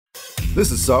This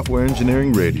is Software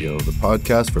Engineering Radio, the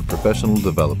podcast for professional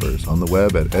developers on the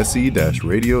web at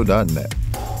se-radio.net.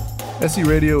 SE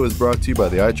Radio is brought to you by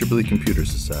the IEEE Computer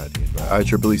Society and by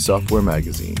IEEE Software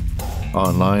Magazine.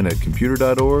 Online at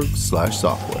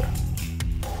computer.org/software.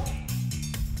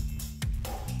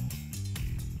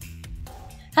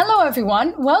 Hello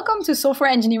everyone, welcome to Software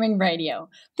Engineering Radio.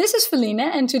 This is Felienne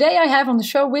and today I have on the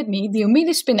show with me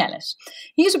Diomidis Spinellis.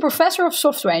 He is a professor of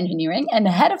software engineering and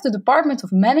the head of the Department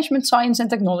of Management Science and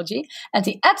Technology at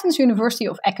the Athens University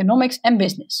of Economics and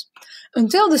Business.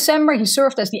 Until December he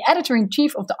served as the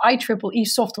editor-in-chief of the IEEE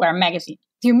Software Magazine.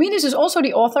 Diomidis is also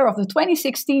the author of the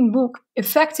 2016 book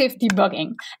Effective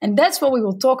Debugging, and that's what we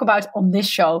will talk about on this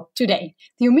show today.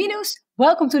 Diomidis,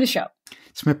 welcome to the show.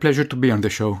 It's my pleasure to be on the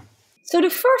show. So the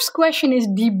first question is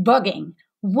debugging.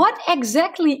 What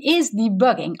exactly is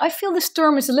debugging? I feel this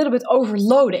term is a little bit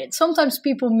overloaded. Sometimes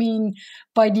people mean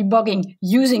by debugging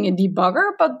using a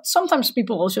debugger, but sometimes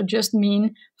people also just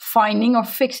mean finding or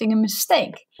fixing a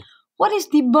mistake. What is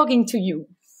debugging to you?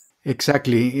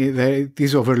 Exactly. It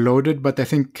is overloaded, but I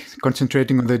think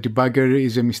concentrating on the debugger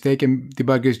is a mistake. And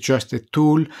debugger is just a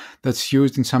tool that's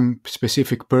used in some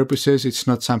specific purposes. It's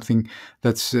not something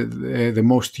that's the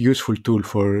most useful tool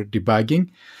for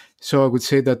debugging. So I would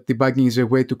say that debugging is a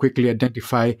way to quickly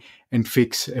identify and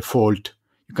fix a fault.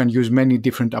 You can use many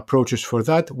different approaches for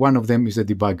that. One of them is a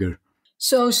debugger.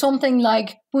 So something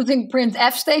like putting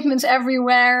printf statements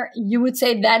everywhere, you would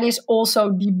say that is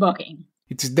also debugging.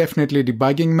 It's definitely a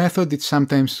debugging method. It's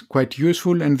sometimes quite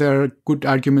useful, and there are good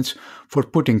arguments for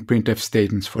putting printf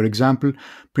statements. For example,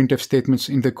 printf statements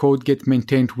in the code get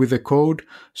maintained with the code,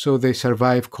 so they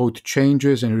survive code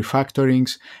changes and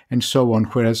refactorings and so on.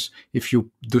 Whereas if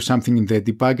you do something in the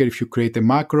debugger, if you create a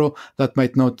macro, that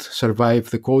might not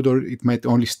survive the code, or it might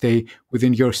only stay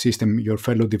within your system. Your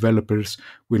fellow developers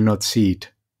will not see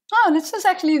it. Oh, this is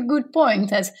actually a good point,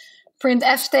 that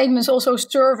printf statements also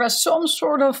serve as some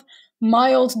sort of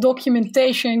mild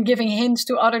documentation, giving hints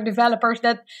to other developers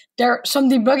that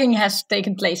some debugging has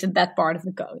taken place at that part of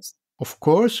the code. Of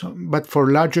course, but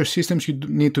for larger systems, you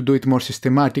need to do it more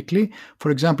systematically. For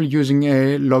example, using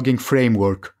a logging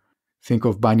framework. Think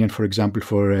of Banyan, for example,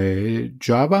 for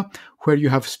Java, where you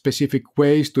have specific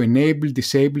ways to enable,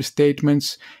 disable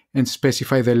statements and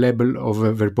specify the level of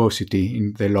verbosity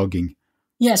in the logging.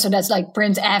 Yeah, so that's like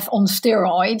printf on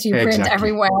steroids. You print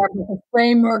everywhere, but the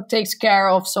framework takes care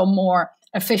of some more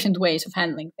efficient ways of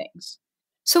handling things.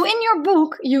 So in your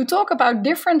book, you talk about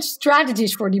different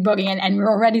strategies for debugging, and we're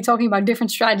already talking about different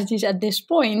strategies at this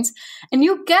point. And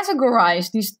you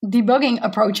categorize these debugging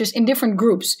approaches in different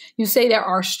groups. You say there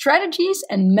are strategies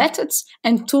and methods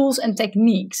and tools and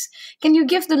techniques. Can you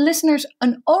give the listeners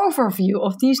an overview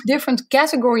of these different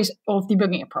categories of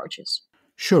debugging approaches?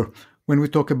 Sure. When we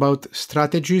talk about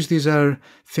strategies, these are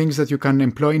things that you can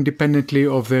employ independently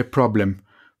of the problem.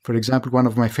 For example, one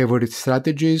of my favorite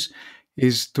strategies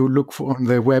is to look on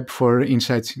the web for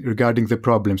insights regarding the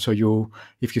problem. So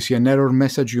if you see an error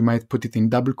message, you might put it in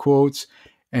double quotes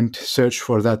and search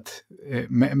for that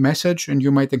message, and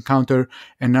you might encounter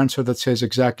an answer that says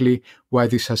exactly why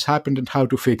this has happened and how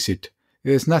to fix it.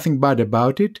 There's nothing bad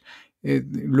about it.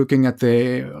 Looking at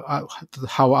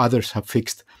how others have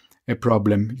fixed a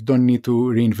problem. You don't need to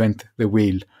reinvent the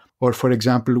wheel. Or for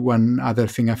example, one other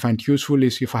thing I find useful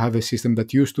is if I have a system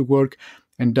that used to work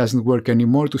and doesn't work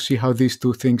anymore, to see how these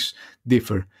two things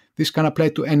differ. This can apply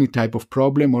to any type of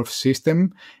problem or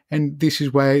system, and this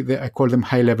is why I call them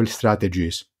high-level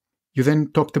strategies. You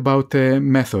then talked about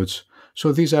methods.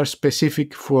 So these are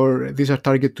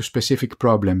targeted to specific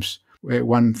problems.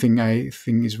 One thing I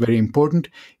think is very important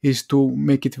is to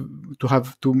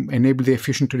enable the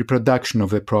efficient reproduction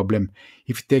of the problem.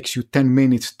 If it takes you 10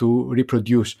 minutes to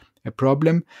reproduce a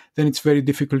problem, then it's very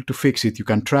difficult to fix it. You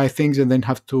can try things and then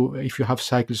if you have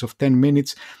cycles of 10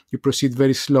 minutes, you proceed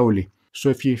very slowly. So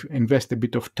if you invest a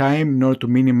bit of time in order to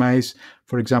minimize,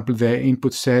 for example, the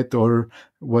input set or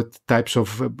what types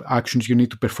of actions you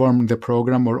need to perform in the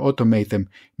program or automate them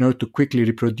in order to quickly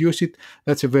reproduce it,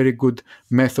 that's a very good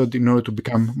method in order to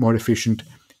become more efficient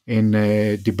in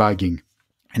debugging.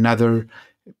 Another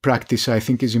practice I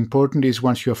think is important is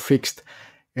once you have fixed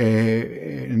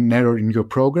an error in your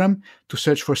program, to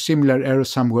search for similar errors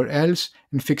somewhere else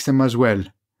and fix them as well.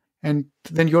 And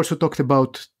then you also talked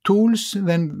about tools.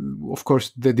 Then, of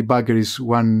course, the debugger is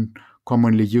one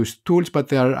commonly used tool, but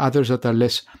there are others that are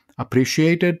less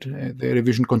appreciated. The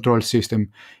revision control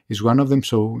system is one of them.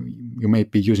 So you may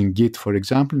be using Git, for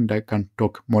example, and I can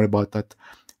talk more about that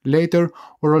later,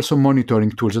 or also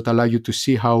monitoring tools that allow you to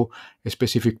see how a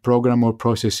specific program or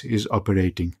process is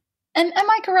operating. And am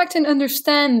I correct in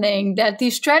understanding that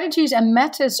these strategies and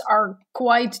methods are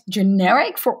quite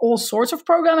generic for all sorts of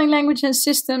programming language and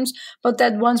systems, but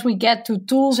that once we get to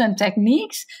tools and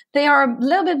techniques, they are a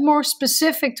little bit more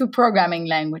specific to programming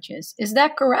languages? Is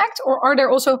that correct? Or are there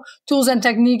also tools and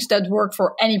techniques that work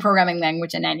for any programming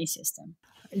language and any system?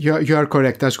 You are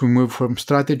correct. As we move from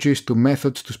strategies to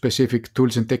methods to specific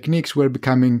tools and techniques, we're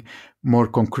becoming more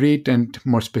concrete and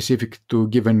more specific to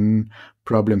given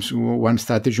problems. One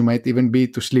strategy might even be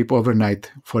to sleep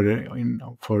overnight for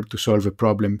to solve a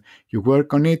problem. You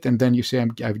work on it, and then you say,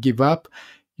 "I give up."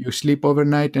 You sleep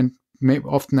overnight, and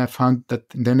often I found that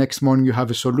the next morning you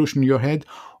have a solution in your head,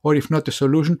 or if not a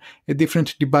solution, a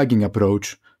different debugging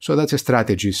approach. So that's a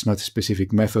strategy. It's not a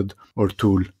specific method or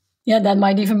tool. Yeah, that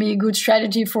might even be a good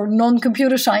strategy for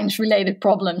non-computer science related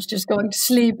problems, just going to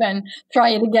sleep and try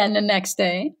it again the next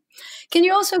day. Can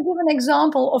you also give an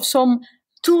example of some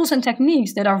tools and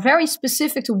techniques that are very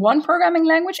specific to one programming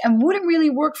language and wouldn't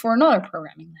really work for another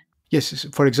programming language? Yes,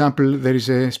 for example, there is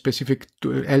a specific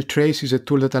ltrace is a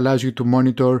tool that allows you to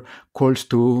monitor calls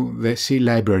to the C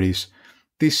libraries.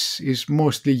 This is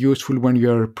mostly useful when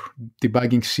you're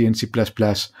debugging C and C++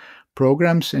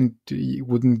 programs, and it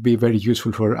wouldn't be very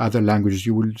useful for other languages.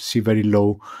 You will see very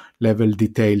low level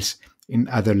details in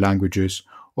other languages.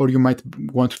 Or you might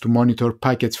want to monitor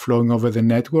packets flowing over the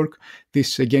network.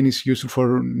 This again is useful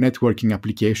for networking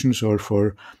applications or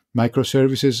for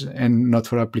microservices, and not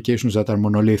for applications that are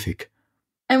monolithic.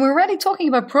 And we're already talking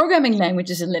about programming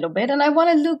languages a little bit, and I want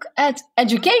to look at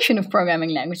education of programming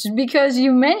languages, because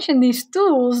you mentioned these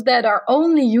tools that are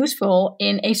only useful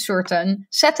in a certain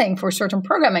setting for certain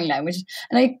programming languages.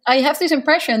 And I have this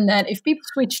impression that if people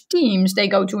switch teams, they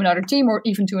go to another team or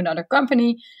even to another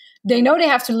company, they know they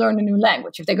have to learn a new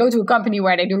language. If they go to a company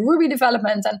where they do Ruby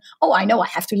development, and, I know I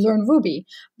have to learn Ruby.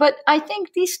 But I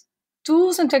think these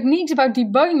tools and techniques about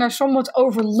debugging are somewhat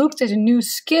overlooked as a new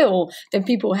skill that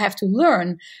people have to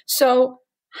learn. So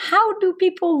how do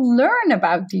people learn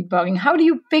about debugging? How do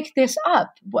you pick this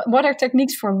up? What are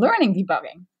techniques for learning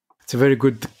debugging? It's a very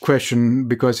good question,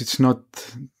 because it's not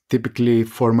typically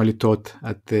formally taught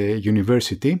at the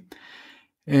university.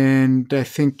 And I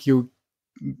think you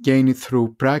gain it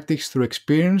through practice, through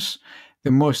experience.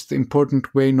 The most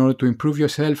important way in order to improve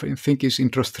yourself, I think, is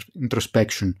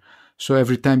introspection. So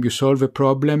every time you solve a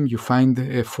problem, you find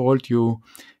a fault, you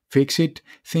fix it.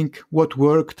 Think what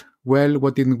worked well,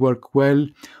 what didn't work well,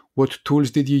 what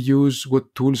tools did you use,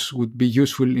 what tools would be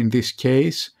useful in this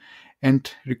case,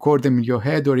 and record them in your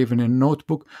head or even in a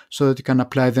notebook so that you can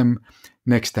apply them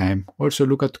next time. Also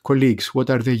look at colleagues.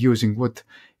 What are they using? What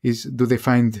do they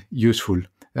find useful?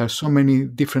 There are so many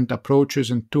different approaches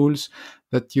and tools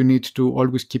that you need to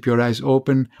always keep your eyes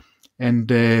open and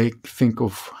think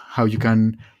of how you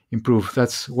can improve.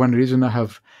 That's one reason I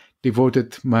have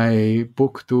devoted my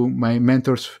book to my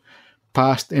mentors,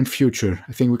 past and future.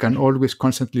 I think we can always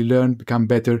constantly learn, become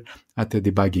better at the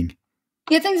debugging.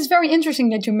 Yeah, I think it's very interesting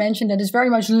that you mentioned that it's very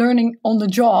much learning on the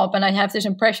job. And I have this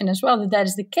impression as well that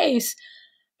is the case.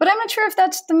 But I'm not sure if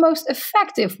that's the most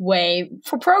effective way.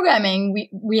 For programming,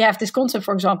 we have this concept,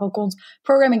 for example, called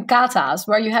programming katas,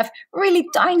 where you have really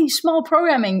tiny, small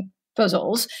programming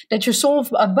puzzles that you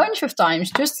solve a bunch of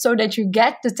times just so that you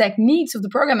get the techniques of the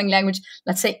programming language,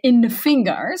 let's say, in the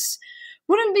fingers.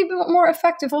 Wouldn't it be more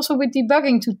effective also with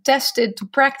debugging to test it, to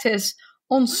practice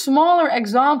on smaller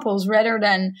examples rather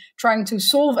than trying to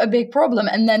solve a big problem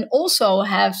and then also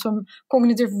have some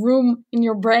cognitive room in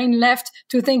your brain left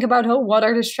to think about, what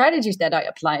are the strategies that I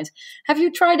applied? Have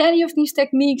you tried any of these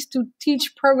techniques to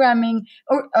teach programming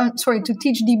to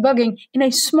teach debugging in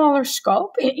a smaller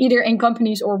scope, either in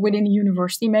companies or within a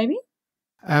university maybe?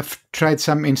 I've tried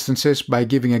some instances by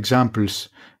giving examples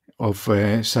of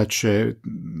such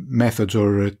methods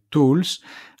or tools.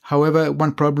 However,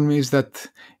 one problem is that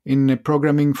in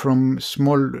programming from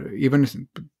small, even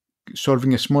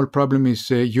solving a small problem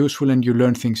is useful and you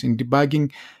learn things. In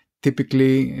debugging,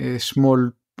 typically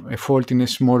a fault in a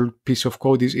small piece of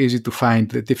code is easy to find.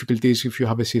 The difficulty is if you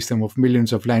have a system of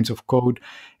millions of lines of code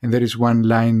and there is one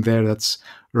line there that's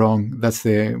wrong. That's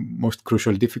the most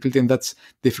crucial difficulty, and that's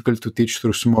difficult to teach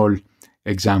through small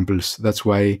examples. That's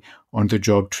why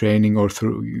on-the-job training or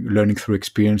through learning through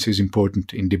experience is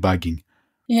important in debugging.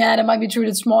 Yeah, that might be true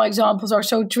that small examples are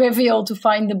so trivial to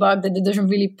find the bug that it doesn't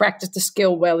really practice the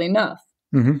skill well enough.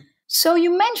 Mm-hmm. So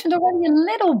you mentioned already a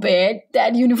little bit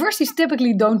that universities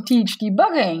typically don't teach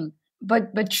debugging.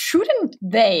 But shouldn't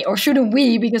they, or shouldn't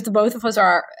we, because the both of us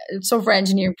are software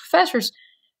engineering professors,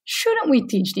 shouldn't we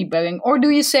teach debugging? Or do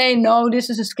you say, no, this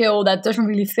is a skill that doesn't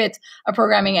really fit a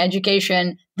programming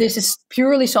education. This is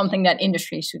purely something that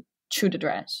industry should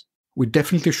address? We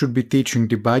definitely should be teaching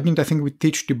debugging. I think we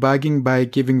teach debugging by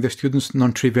giving the students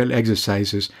non-trivial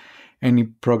exercises. Any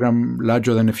program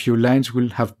larger than a few lines will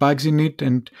have bugs in it,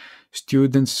 and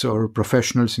students or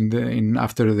professionals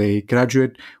after they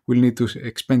graduate will need to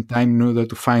spend time in order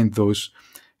to find those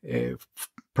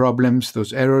problems,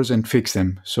 those errors, and fix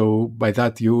them. So by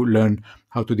that you learn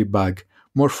how to debug.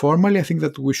 More formally, I think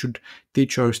that we should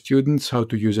teach our students how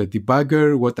to use a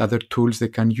debugger, what other tools they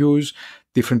can use,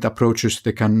 different approaches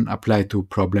they can apply to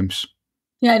problems.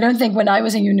 Yeah, I don't think when I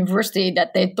was in university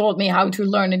that they taught me how to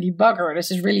learn a debugger.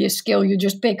 This is really a skill you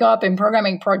just pick up in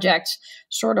programming projects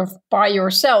sort of by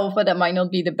yourself, but that might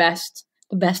not be the best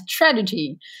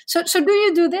strategy. So do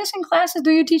you do this in classes?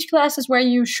 Do you teach classes where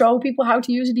you show people how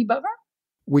to use a debugger?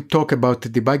 We talk about the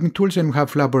debugging tools, and we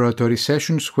have laboratory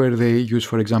sessions where they use,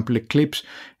 for example, Eclipse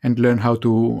and learn how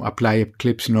to apply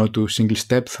Eclipse in order to single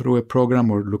step through a program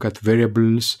or look at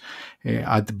variables,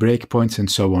 add breakpoints, and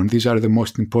so on. These are the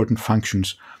most important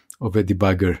functions of a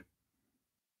debugger.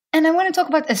 And I want to talk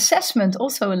about assessment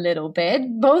also a little bit,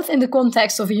 both in the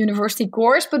context of a university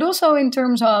course, but also in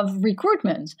terms of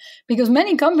recruitment. Because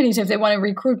many companies, if they want to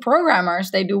recruit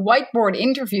programmers, they do whiteboard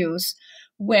interviews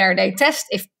where they test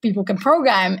if people can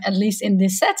program, at least in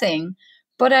this setting.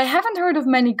 But I haven't heard of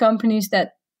many companies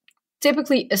that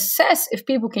typically assess if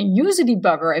people can use a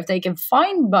debugger, if they can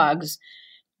find bugs.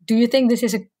 Do you think this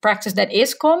is a practice that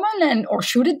is common, or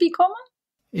should it be common?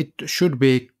 It should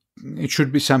be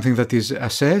something that is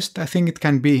assessed. I think it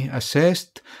can be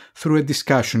assessed through a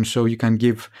discussion. So you can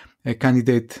give a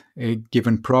candidate a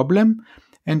given problem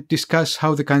and discuss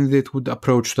how the candidate would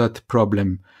approach that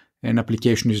problem. An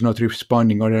application is not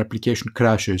responding or an application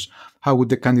crashes. How would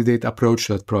the candidate approach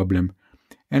that problem?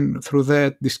 And through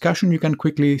that discussion, you can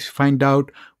quickly find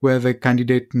out whether the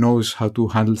candidate knows how to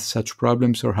handle such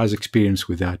problems or has experience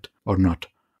with that or not.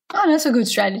 Oh, that's a good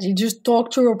strategy. Just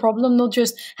talk through a problem, not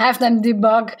just have them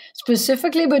debug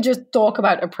specifically, but just talk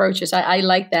about approaches. I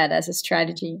like that as a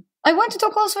strategy. I want to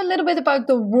talk also a little bit about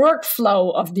the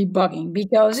workflow of debugging,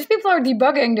 because if people are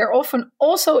debugging, they're often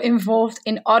also involved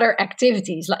in other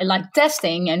activities like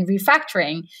testing and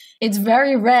refactoring. It's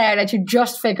very rare that you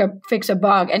just fix a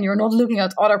bug and you're not looking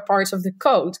at other parts of the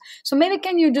code. So maybe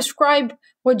can you describe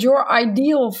what your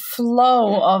ideal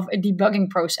flow of a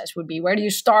debugging process would be? Where do you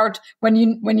start when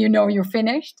you know you're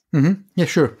finished? Mm-hmm. Yeah,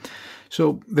 sure.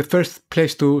 So the first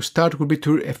place to start would be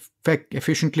to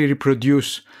efficiently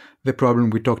reproduce the problem.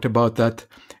 We talked about that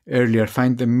earlier.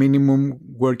 Find the minimum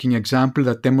working example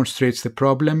that demonstrates the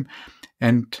problem,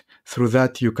 and through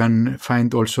that you can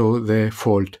find also the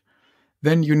fault.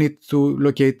 Then you need to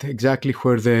locate exactly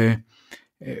where the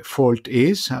fault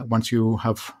is once you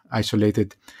have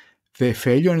isolated the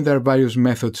failure, and there are various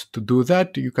methods to do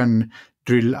that. You can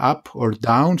drill up or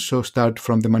down, so start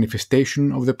from the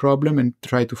manifestation of the problem and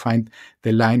try to find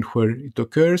the line where it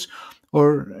occurs,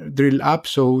 or drill up,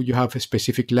 so you have a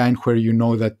specific line where you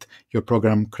know that your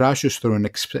program crashes through an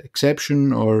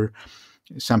exception or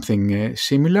something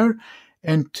similar,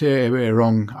 and a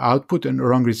wrong output and a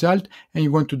wrong result, and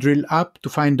you want to drill up to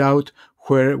find out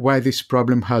why this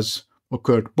problem has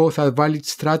occurred. Both are valid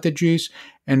strategies,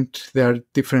 and there are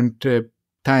different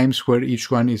times where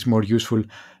each one is more useful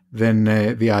than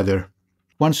the other.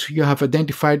 Once you have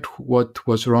identified what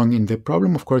was wrong in the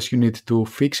problem, of course you need to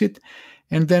fix it.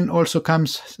 And then also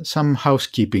comes some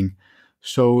housekeeping.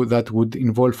 So that would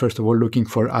involve, first of all, looking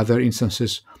for other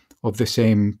instances of the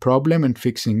same problem and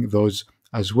fixing those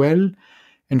as well,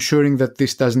 ensuring that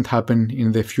this doesn't happen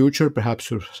in the future, perhaps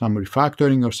through some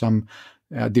refactoring or some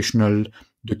additional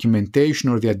documentation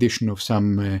or the addition of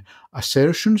some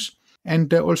assertions,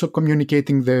 and also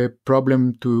communicating the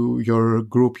problem to your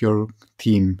group, your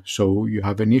team. So you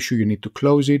have an issue, you need to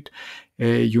close it.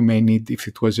 You may need, if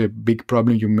it was a big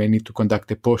problem, you may need to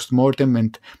conduct a post-mortem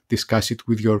and discuss it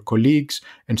with your colleagues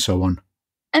and so on.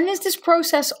 And is this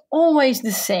process always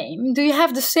the same? Do you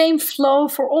have the same flow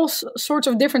for all sorts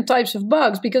of different types of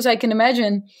bugs? Because I can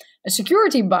imagine a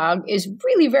security bug is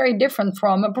really very different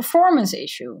from a performance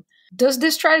issue. Does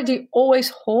this strategy always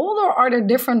hold, or are there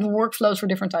different workflows for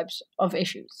different types of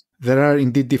issues? There are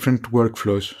indeed different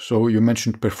workflows. So you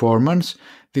mentioned performance.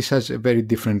 This has a very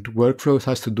different workflow. It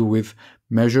has to do with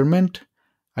measurement,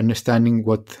 understanding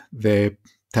what the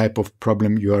type of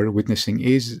problem you are witnessing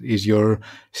is. Is your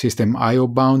system I/O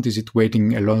bound? Is it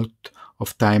waiting a lot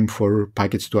of time for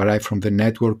packets to arrive from the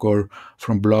network or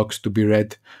from blocks to be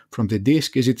read from the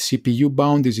disk? Is it CPU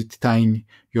bound? Is it tying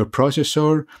your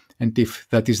processor? And if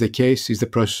that is the case, is the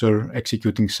processor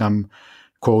executing some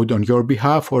code on your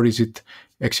behalf, or is it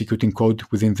executing code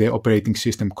within the operating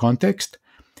system context?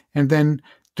 And then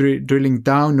drilling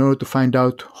down in order to find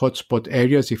out hotspot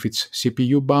areas, if it's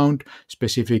CPU bound,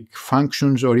 specific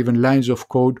functions, or even lines of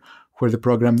code where the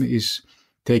program is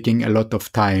taking a lot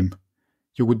of time.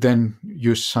 You would then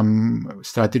use some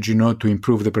strategy in order to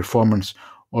improve the performance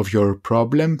of your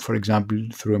problem, for example,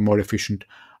 through a more efficient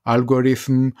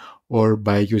algorithm, or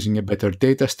by using a better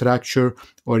data structure,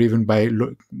 or even by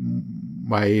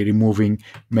removing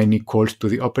many calls to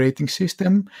the operating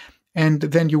system. And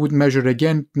then you would measure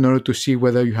again in order to see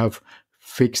whether you have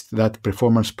fixed that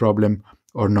performance problem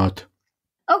or not.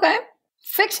 Okay.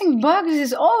 Fixing bugs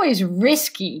is always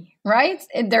risky, right?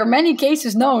 There are many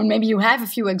cases known. Maybe you have a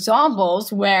few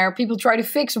examples where people try to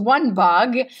fix one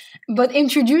bug, but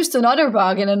introduced another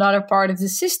bug in another part of the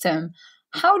system.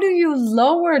 How do you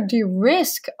lower the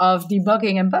risk of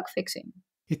debugging and bug fixing?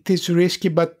 It is risky,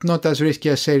 but not as risky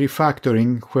as, say,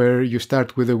 refactoring, where you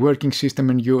start with a working system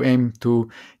and you aim to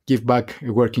give back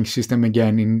a working system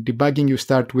again. In debugging, you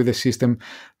start with a system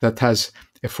that has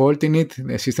a fault in it,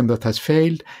 a system that has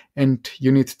failed, and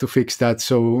you need to fix that.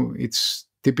 So it's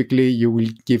typically you will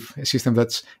give a system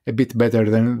that's a bit better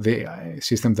than the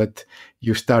system that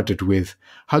you started with.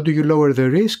 How do you lower the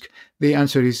risk? The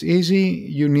answer is easy.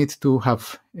 You need to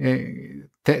have you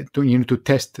need to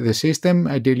test the system.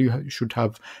 Ideally, you should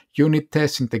have unit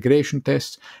tests, integration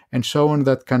tests, and so on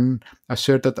that can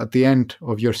assert that at the end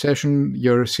of your session,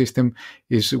 your system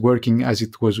is working as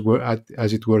it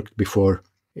worked before.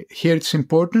 Here, it's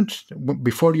important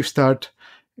before you start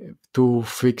to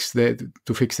fix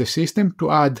the system to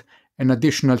add an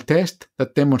additional test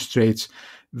that demonstrates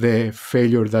the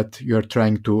failure that you are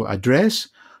trying to address,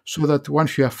 so that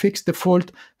once you have fixed the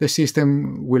fault, the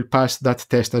system will pass that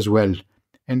test as well.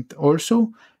 And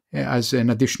also, as an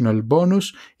additional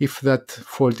bonus, if that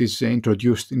fault is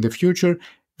introduced in the future,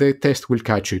 the test will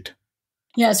catch it.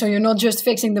 Yeah, so you're not just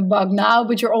fixing the bug now,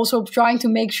 but you're also trying to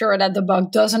make sure that the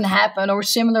bug doesn't happen or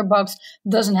similar bugs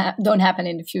don't happen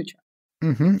in the future.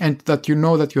 Mm-hmm. And that you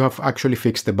know that you have actually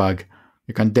fixed the bug.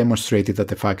 You can demonstrate it that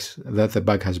the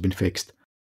bug has been fixed.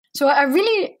 So I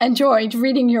really enjoyed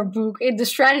reading your book. The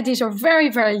strategies are very,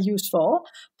 very useful.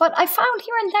 But I found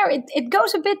here and there it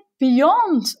goes a bit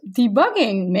beyond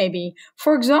debugging, maybe.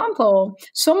 For example,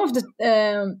 some of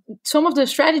the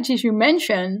strategies you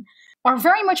mentioned are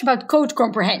very much about code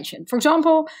comprehension. For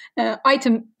example,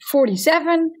 item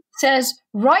 47 says,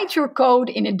 write your code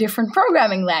in a different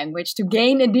programming language to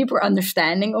gain a deeper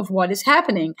understanding of what is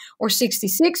happening. Or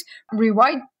 66,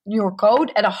 rewrite your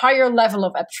code at a higher level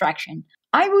of abstraction.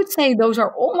 I would say those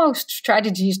are almost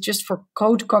strategies just for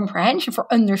code comprehension,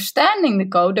 for understanding the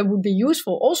code that would be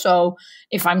useful also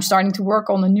if I'm starting to work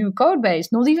on a new code base,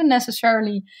 not even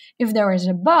necessarily if there is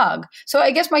a bug. So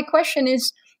I guess my question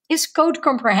is code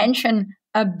comprehension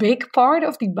a big part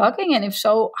of debugging? And if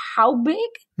so, how big?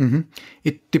 Mm-hmm.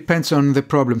 It depends on the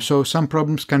problem. So some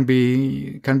problems can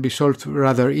be solved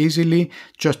rather easily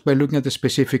just by looking at a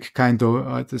specific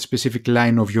the specific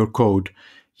line of your code.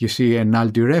 You see a null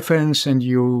dereference and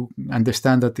you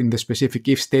understand that in the specific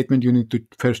if statement, you need to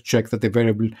first check that the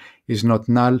variable is not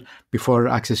null before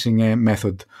accessing a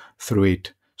method through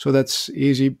it. So that's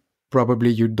easy. Probably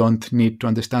you don't need to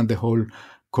understand the whole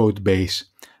code base.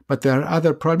 But there are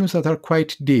other problems that are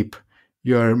quite deep.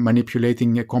 You are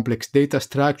manipulating a complex data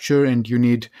structure and you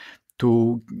need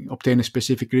to obtain a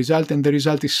specific result, and the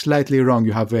result is slightly wrong.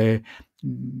 You have an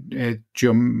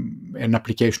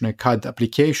application, a CAD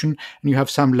application, and you have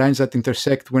some lines that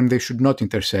intersect when they should not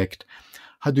intersect.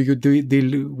 How do you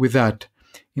deal with that?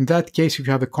 In that case, if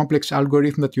you have a complex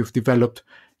algorithm that you've developed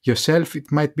yourself,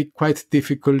 it might be quite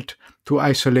difficult to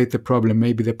isolate the problem.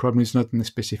 Maybe the problem is not in a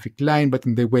specific line, but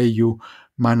in the way you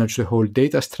manage the whole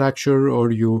data structure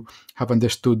or you have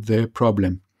understood the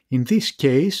problem. In this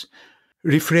case,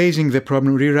 rephrasing the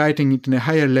problem, rewriting it in a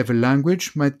higher level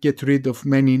language might get rid of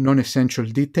many non-essential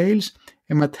details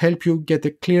and might help you get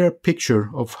a clearer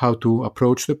picture of how to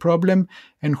approach the problem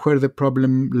and where the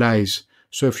problem lies.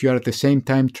 So if you are at the same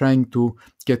time trying to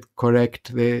get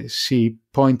correct the C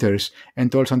pointers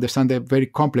and also understand a very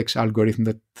complex algorithm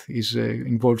that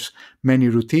involves many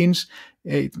routines,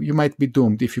 you might be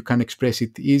doomed. If you can express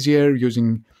it easier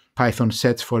using Python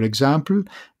sets, for example,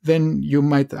 then you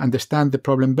might understand the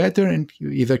problem better and you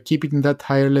either keep it in that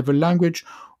higher level language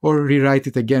or rewrite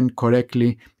it again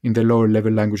correctly in the lower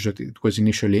level language that it was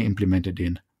initially implemented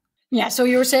in. Yeah, so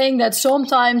you're saying that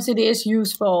sometimes it is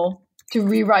useful to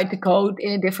rewrite the code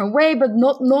in a different way, but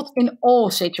not in all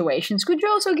situations. Could you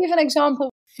also give an example?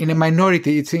 In a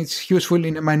minority, it's useful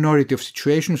in a minority of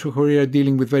situations where we are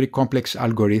dealing with very complex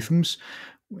algorithms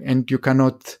and you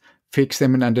cannot fix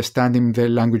them and understand them in the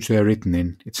language they are written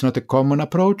in. It's not a common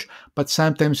approach, but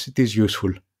sometimes it is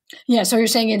useful. Yeah, so you're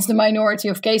saying it's the minority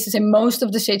of cases. In most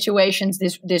of the situations,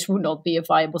 this would not be a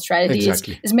viable strategy.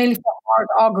 Exactly. It's mainly for hard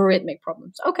algorithmic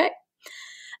problems. Okay.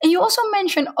 And you also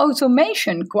mention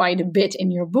automation quite a bit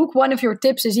in your book. One of your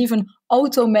tips is even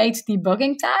automate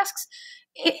debugging tasks.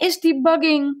 Is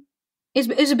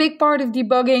a big part of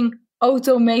debugging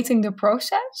automating the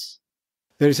process?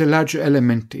 There is a large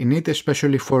element in it,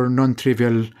 especially for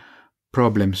non-trivial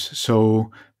problems. So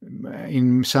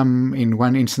in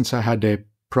one instance, I had a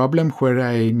problem where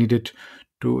I needed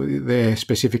the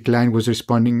specific line was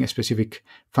responding, a specific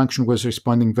function was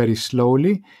responding very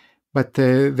slowly, but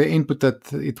the input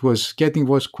that it was getting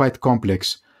was quite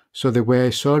complex. So the way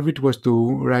I solved it was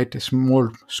to write a small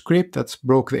script that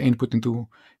broke the input into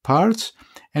parts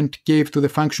and gave to the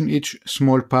function each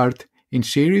small part in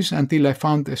series until I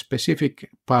found a specific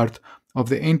part of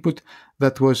the input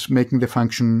that was making the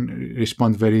function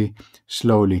respond very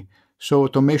slowly. So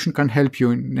automation can help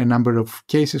you in a number of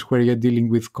cases where you're dealing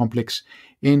with complex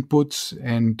inputs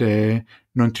and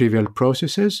non-trivial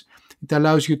processes. It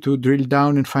allows you to drill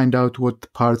down and find out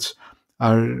what parts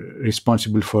are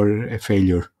responsible for a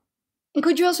failure.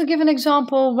 Could you also give an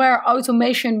example where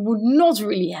automation would not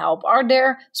really help? Are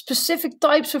there specific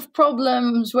types of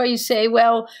problems where you say,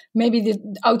 well, maybe the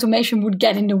automation would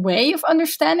get in the way of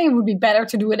understanding? It would be better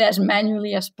to do it as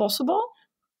manually as possible?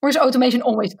 Or is automation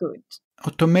always good?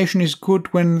 Automation is good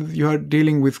when you are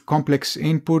dealing with complex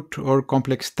input or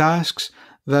complex tasks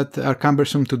that are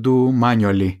cumbersome to do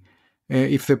manually.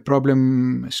 If the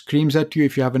problem screams at you,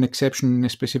 if you have an exception in a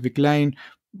specific line,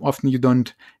 often you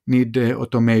don't need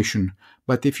automation.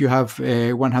 But if you have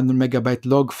a 100 megabyte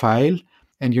log file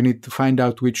and you need to find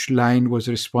out which line was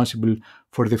responsible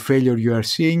for the failure you are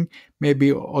seeing, maybe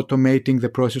automating the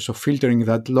process of filtering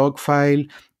that log file,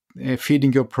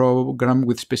 feeding your program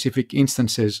with specific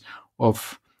instances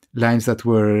of lines that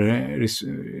were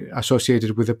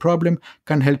associated with the problem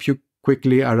can help you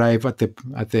quickly arrive at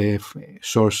the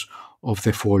source of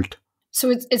the fault. So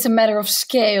it's a matter of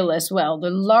scale as well. The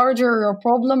larger your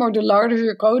problem or the larger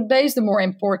your code base, the more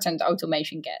important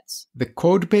automation gets. The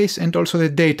code base and also the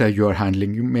data you are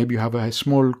handling. Maybe you have a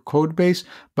small code base,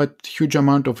 but huge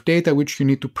amount of data which you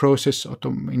need to process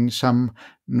in some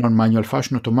non-manual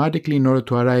fashion automatically in order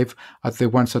to arrive at the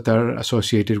ones that are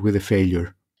associated with the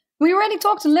failure. We already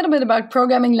talked a little bit about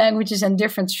programming languages and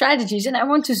different strategies, and I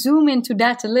want to zoom into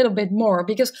that a little bit more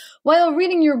because while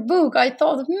reading your book, I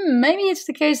thought, maybe it's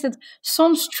the case that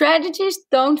some strategies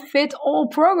don't fit all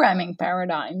programming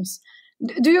paradigms.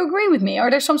 Do you agree with me? Are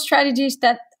there some strategies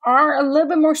that are a little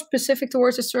bit more specific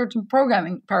towards a certain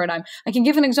programming paradigm? I can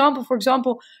give an example. For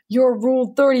example, your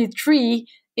rule 33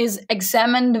 is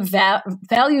examine the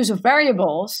values of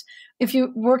variables. If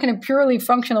you work in a purely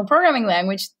functional programming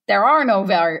language, there are no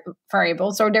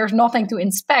variables, so there's nothing to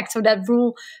inspect. So that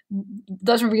rule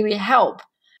doesn't really help.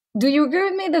 Do you agree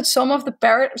with me that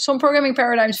some programming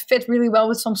paradigms fit really well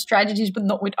with some strategies, but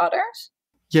not with others?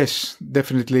 Yes,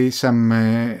 definitely. Some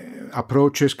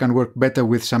approaches can work better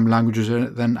with some languages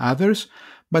than others.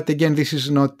 But again, this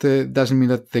is not doesn't mean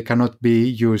that they cannot be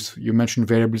used. You mentioned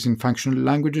variables in functional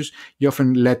languages. You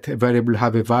often let a variable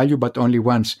have a value, but only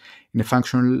once in a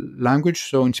functional language.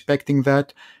 So inspecting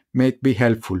that may be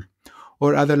helpful.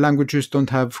 Or other languages don't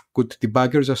have good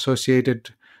debuggers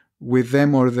associated with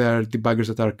them, or there are debuggers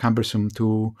that are cumbersome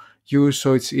to use.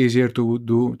 So it's easier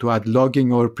to add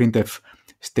logging or printf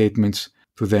statements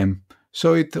to them.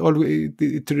 So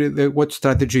what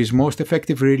strategy is most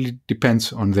effective really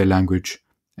depends on the language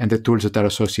and the tools that are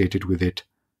associated with it.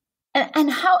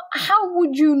 And how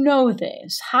would you know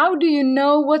this? How do you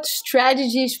know what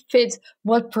strategies fit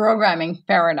what programming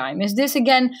paradigm? Is this,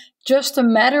 again, just a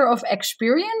matter of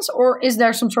experience, or is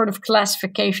there some sort of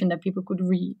classification that people could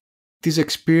read? It is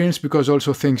experience because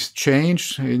also things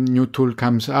change. A new tool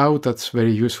comes out that's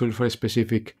very useful for a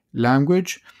specific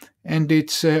language. And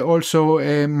it's also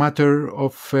a matter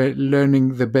of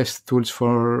learning the best tools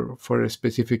for a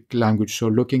specific language. So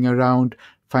looking around,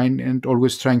 and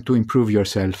always trying to improve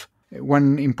yourself.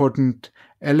 One important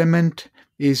element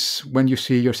is when you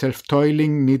see yourself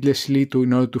toiling needlessly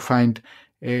in order to find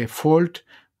a fault,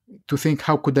 to think,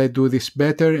 how could I do this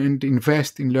better, and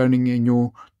invest in learning a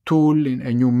new tool, in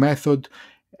a new method,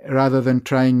 rather than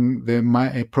trying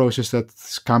a process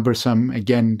that's cumbersome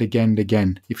again and again and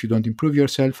again. If you don't improve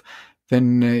yourself,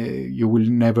 then you will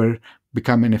never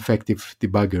become an effective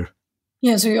debugger.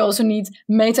 Yeah, so you also need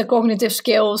metacognitive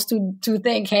skills to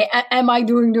think, hey, am I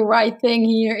doing the right thing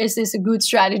here? Is this a good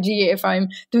strategy if I'm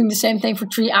doing the same thing for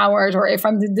 3 hours, or if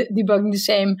I'm debugging the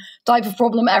same type of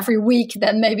problem every week,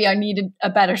 then maybe I need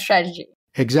a better strategy.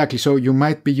 Exactly. So you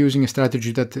might be using a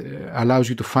strategy that allows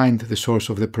you to find the source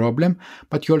of the problem,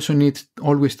 but you also need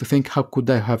always to think, how could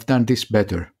I have done this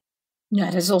better? Yeah,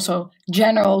 that's also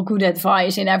general good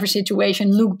advice in every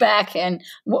situation. Look back and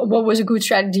what was a good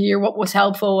strategy or what was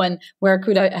helpful and where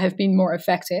could I have been more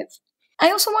effective. I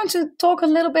also want to talk a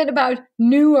little bit about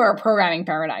newer programming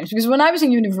paradigms, because when I was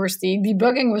in university,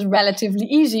 debugging was relatively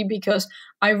easy because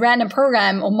I ran a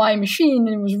program on my machine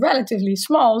and it was relatively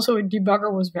small, so a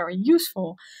debugger was very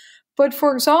useful. But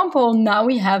for example, now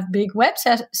we have big web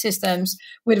systems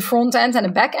with a front end and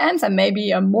a back end and maybe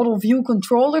a model view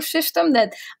controller system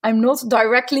that I'm not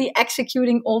directly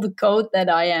executing all the code that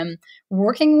I am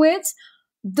working with.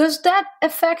 Does that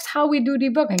affect how we do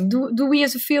debugging? Do we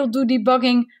as a field do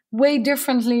debugging way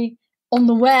differently on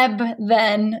the web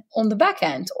than on the back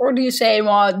end? Or do you say,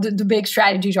 well, the big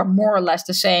strategies are more or less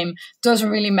the same?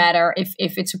 Doesn't really matter if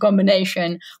it's a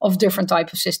combination of different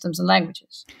types of systems and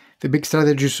languages. The big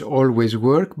strategies always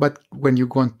work, but when you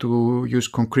want to use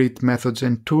concrete methods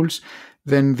and tools,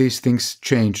 then these things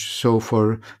change. So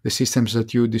for the systems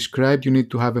that you described, you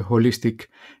need to have a holistic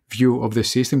view of the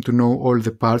system to know all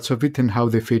the parts of it and how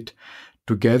they fit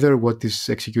together, what is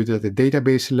executed at the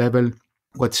database level,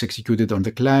 what's executed on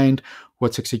the client,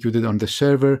 what's executed on the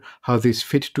server, how these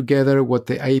fit together, what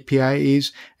the API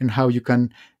is, and how you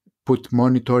can put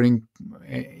monitoring,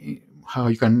 how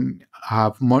you can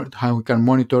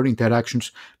monitor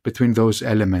interactions between those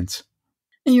elements.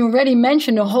 You already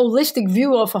mentioned a holistic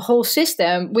view of a whole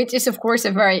system, which is, of course,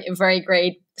 a very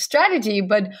great strategy.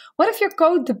 But what if your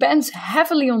code depends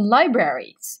heavily on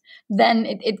libraries? Then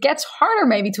it gets harder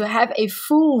maybe to have a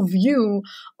full view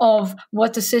of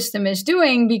what the system is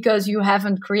doing because you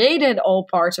haven't created all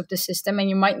parts of the system and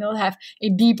you might not have a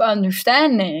deep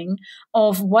understanding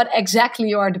of what exactly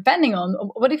you are depending on.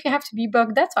 What if you have to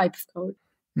debug that type of code?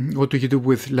 What do you do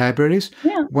with libraries?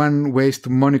 Yeah. One way is to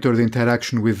monitor the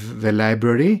interaction with the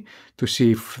library to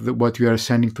see if what you are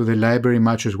sending to the library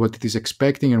matches what it is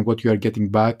expecting and what you are getting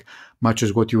back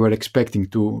matches what you are expecting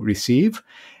to receive.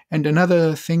 And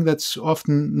another thing that's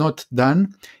often not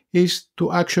done is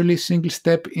to actually single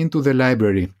step into the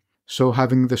library. So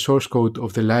having the source code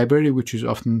of the library, which is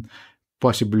often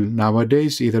possible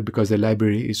nowadays, either because the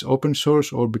library is open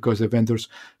source or because the vendors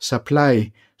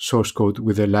supply source code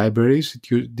with the libraries.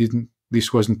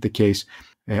 This wasn't the case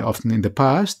often in the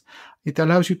past. It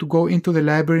allows you to go into the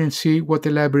library and see what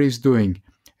the library is doing.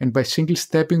 And by single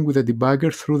stepping with a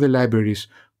debugger through the library's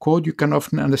code, you can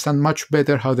often understand much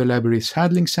better how the library is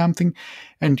handling something,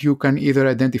 and you can either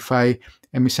identify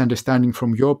a misunderstanding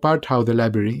from your part, how the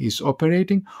library is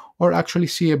operating, or actually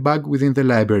see a bug within the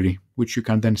library, which you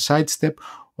can then sidestep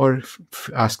or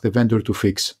ask the vendor to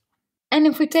fix. And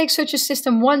if we take such a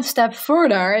system one step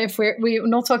further, if we're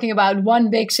not talking about one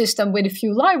big system with a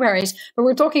few libraries, but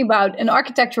we're talking about an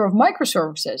architecture of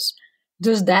microservices,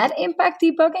 does that impact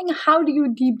debugging? How do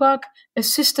you debug a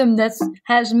system that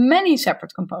has many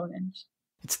separate components?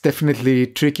 It's definitely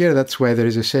trickier. That's why there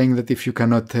is a saying that if you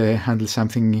cannot handle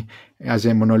something as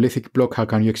a monolithic block, how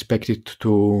can you expect it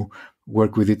to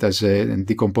work with it and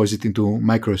decompose it into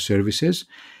microservices?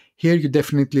 Here you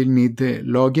definitely need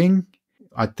logging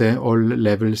at all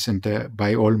levels and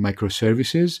by all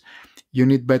microservices. You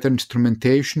need better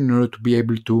instrumentation in order to be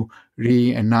able to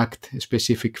reenact a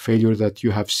specific failure that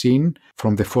you have seen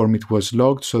from the form it was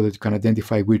logged so that you can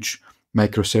identify which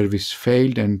microservice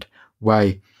failed and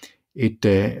why it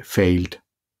failed.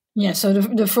 Yeah, so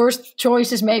the first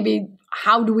choice is maybe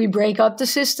how do we break up the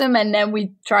system, and then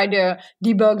we try to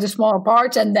debug the smaller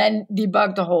parts and then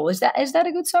debug the whole. Is that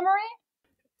a good summary?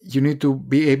 You need to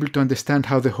be able to understand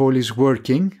how the whole is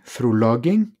working through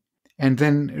logging and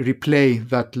then replay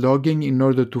that logging in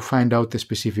order to find out a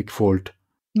specific fault.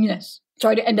 Yes.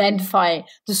 Try to identify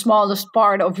the smallest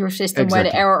part of your system where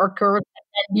the error occurred and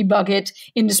then debug it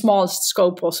in the smallest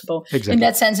scope possible. Exactly. In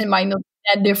that sense, it might not be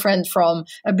that different from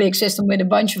a big system with a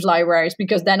bunch of libraries,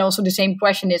 because then also the same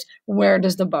question is, where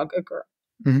does the bug occur?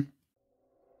 Mm-hmm.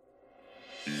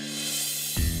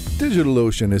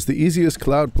 DigitalOcean is the easiest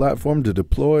cloud platform to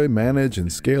deploy, manage,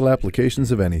 and scale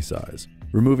applications of any size,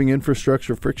 removing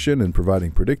infrastructure friction and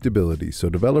providing predictability so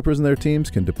developers and their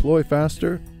teams can deploy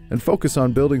faster and focus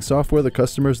on building software that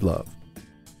customers love.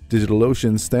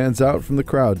 DigitalOcean stands out from the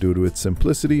crowd due to its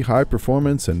simplicity, high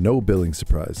performance, and no billing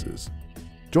surprises.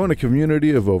 Join a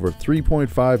community of over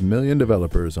 3.5 million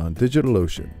developers on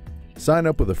DigitalOcean. Sign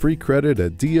up with a free credit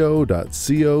at do.co/SERadio.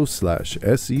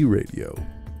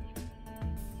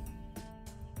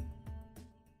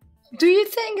 Do you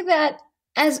think that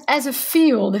as a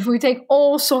field, if we take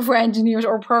all software engineers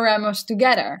or programmers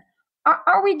together,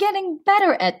 are we getting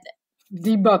better at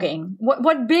debugging.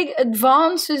 What big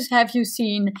advances have you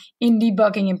seen in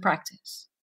debugging in practice?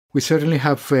 We certainly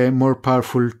have more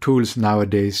powerful tools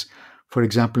nowadays. For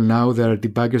example, now there are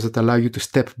debuggers that allow you to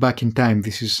step back in time.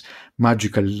 This is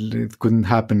magical. It couldn't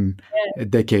happen a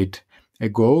decade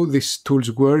ago. These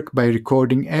tools work by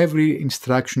recording every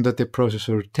instruction that the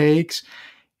processor takes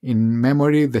in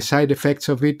memory, the side effects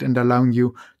of it, and allowing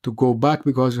you to go back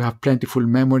because you have plentiful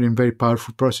memory and very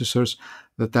powerful processors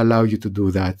that allow you to do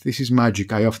that. This is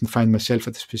magic. I often find myself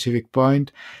at a specific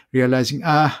point realizing,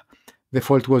 the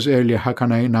fault was earlier. How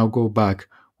can I now go back?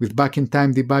 With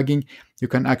back-in-time debugging, you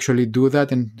can actually do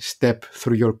that and step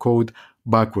through your code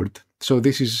backward. So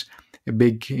this is a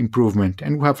big improvement.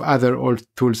 And we have other old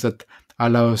tools that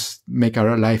allow us make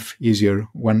our life easier.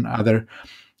 Another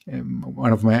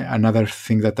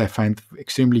thing that I find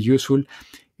extremely useful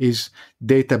is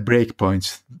data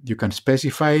breakpoints. You can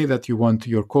specify that you want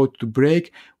your code to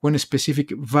break when a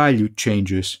specific value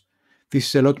changes. This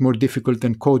is a lot more difficult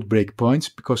than code breakpoints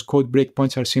because code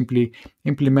breakpoints are simply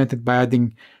implemented by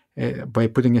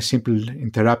putting a simple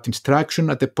interrupt instruction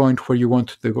at the point where you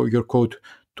want your code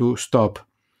to stop.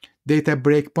 Data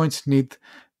breakpoints need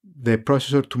the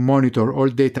processor to monitor all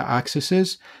data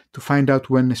accesses to find out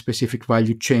when a specific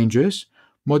value changes.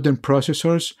 Modern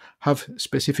processors have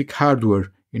specific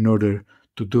hardware in order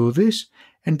to do this,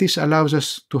 and this allows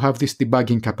us to have this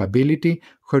debugging capability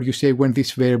where you say when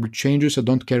this variable changes, I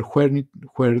don't care where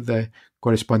the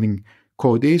corresponding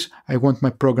code is, I want my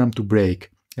program to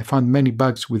break. I found many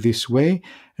bugs with this way,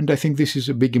 and I think this is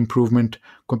a big improvement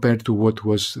compared to what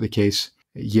was the case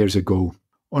years ago.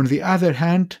 On the other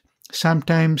hand,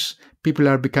 sometimes people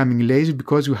are becoming lazy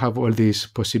because we have all these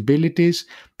possibilities.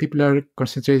 People are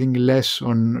concentrating less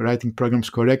on writing programs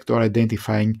correct or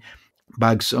identifying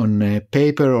bugs on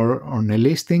paper or on a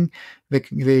listing.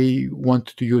 They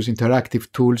want to use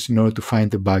interactive tools in order to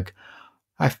find the bug.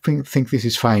 I think this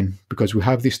is fine because we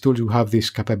have these tools, we have these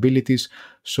capabilities,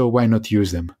 so why not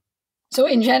use them? So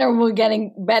in general, we're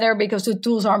getting better because the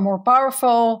tools are more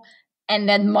powerful, and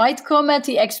that might come at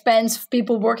the expense of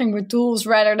people working with tools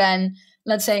rather than,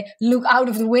 let's say, look out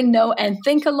of the window and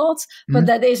think a lot. But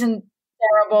that isn't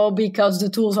terrible because the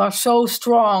tools are so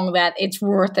strong that it's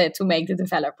worth it to make the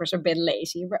developers a bit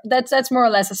lazy. That's more or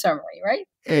less a summary, right?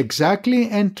 Exactly.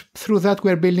 And through that,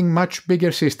 we're building much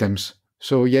bigger systems.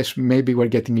 So yes, maybe we're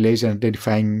getting lazy and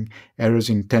identifying errors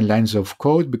in 10 lines of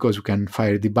code because we can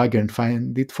fire a debugger and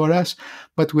find it for us.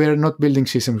 But we're not building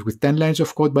systems with 10 lines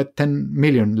of code, but 10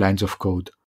 million lines of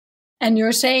code. And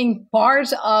you're saying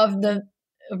part of the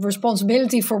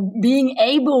responsibility for being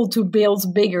able to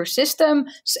build bigger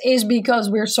systems is because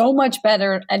we're so much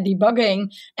better at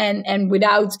debugging, and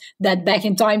without that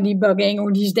back-in-time debugging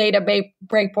or these data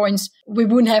breakpoints, we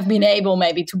wouldn't have been able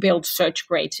maybe to build such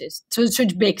great systems,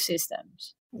 such big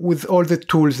systems. With all the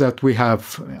tools that we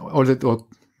have,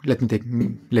 let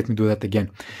me do that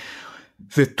again.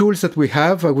 The tools that we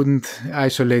have, I wouldn't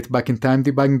isolate back-in-time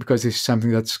debugging because this is something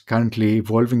that's currently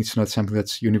evolving. It's not something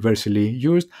that's universally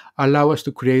used. Allow us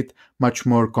to create much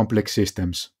more complex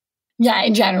systems. Yeah,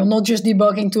 in general, not just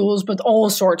debugging tools, but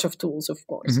all sorts of tools, of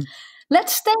course. Mm-hmm.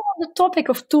 Let's stay on the topic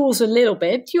of tools a little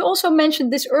bit. You also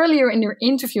mentioned this earlier in your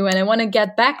interview, and I want to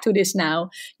get back to this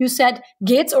now. You said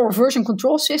Git or version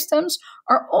control systems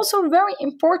are also very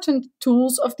important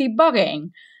tools of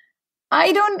debugging.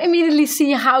 I don't immediately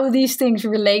see how these things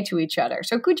relate to each other.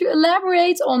 So could you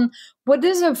elaborate on what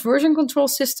does a version control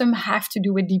system have to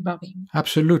do with debugging?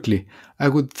 Absolutely. I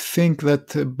would think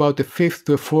that about a fifth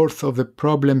to a fourth of the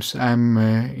problems I'm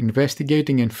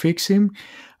investigating and fixing,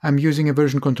 I'm using a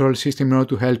version control system in order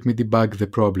to help me debug the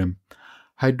problem.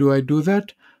 How do I do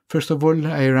that? First of all,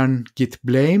 I run git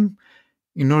blame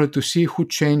in order to see who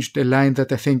changed a line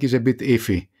that I think is a bit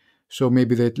iffy. So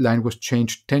maybe that line was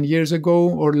changed 10 years ago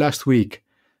or last week.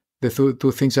 The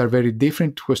two things are very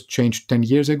different. It was changed 10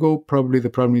 years ago. Probably the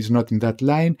problem is not in that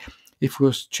line. If it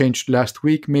was changed last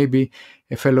week, maybe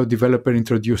a fellow developer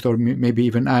introduced, or maybe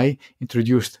even I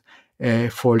introduced a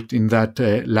fault in that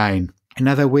line.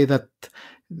 Another way that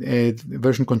a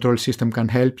version control system can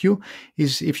help you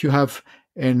is if you have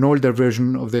an older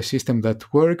version of the system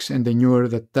that works and a newer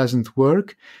that doesn't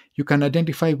work, you can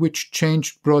identify which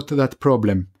change brought that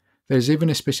problem. There's even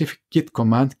a specific git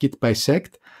command, git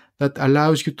bisect, that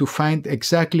allows you to find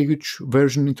exactly which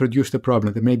version introduced the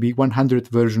problem. There may be 100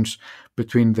 versions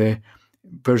between the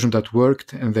version that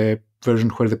worked and the version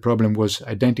where the problem was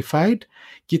identified.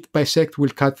 Git bisect will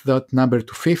cut that number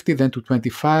to 50, then to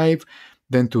 25,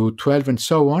 then to 12, and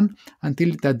so on,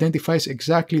 until it identifies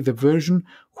exactly the version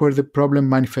where the problem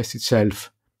manifests itself.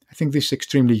 I think this is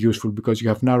extremely useful because you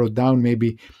have narrowed down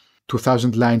maybe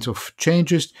 2,000 lines of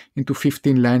changes into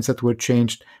 15 lines that were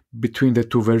changed between the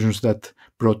two versions that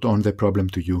brought on the problem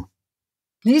to you.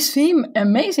 These seem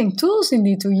amazing tools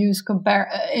indeed to use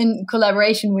in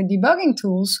collaboration with debugging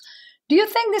tools. Do you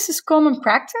think this is common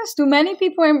practice? Do many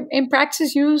people in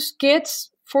practice use Git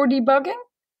for debugging?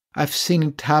 I've seen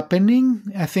it happening.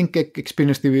 I think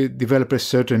experienced developers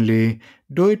certainly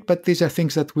do it, but these are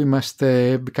things that we must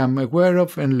become aware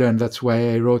of and learn. That's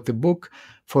why I wrote the book.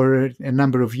 For a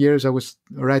number of years, I was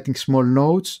writing small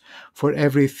notes for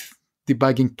every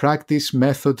debugging practice,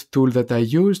 method, tool that I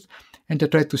used, and I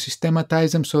tried to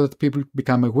systematize them so that people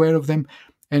become aware of them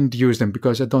and use them,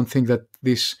 because I don't think that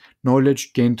this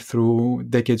knowledge gained through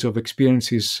decades of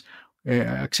experience is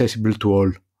accessible to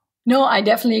all. No, I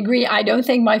definitely agree. I don't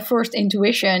think my first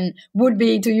intuition would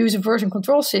be to use a version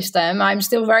control system. I'm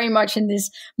still very much in this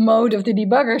mode of the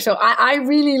debugger. So I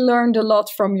really learned a lot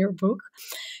from your book.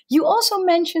 You also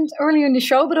mentioned earlier in the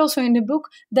show, but also in the book,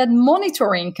 that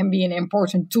monitoring can be an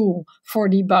important tool for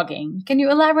debugging. Can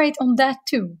you elaborate on that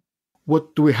too?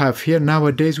 What do we have here?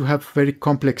 Nowadays, we have very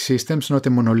complex systems, not a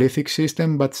monolithic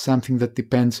system, but something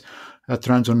that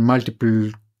runs on multiple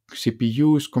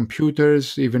CPUs,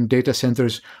 computers, even data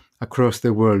centers across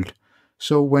the world.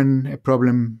 So when a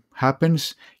problem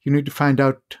happens, you need to find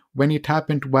out when it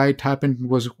happened, why it happened,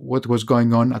 what was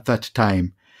going on at that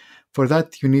time. For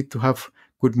that, you need to have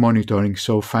good monitoring.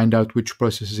 So find out which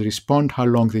processes respond, how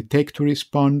long they take to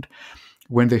respond,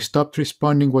 when they stopped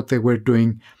responding, what they were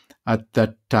doing at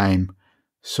that time.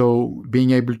 So being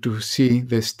able to see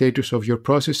the status of your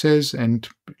processes and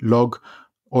log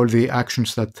all the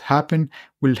actions that happen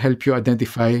will help you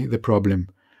identify the problem.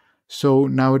 So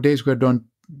nowadays,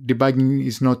 debugging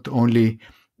is not only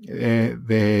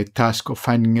the task of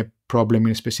finding a problem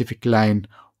in a specific line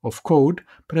of code,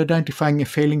 but identifying a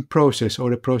failing process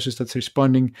or a process that's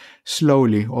responding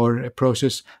slowly or a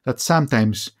process that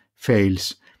sometimes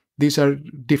fails. These are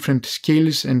different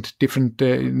skills and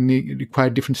require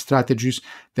different strategies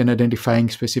than identifying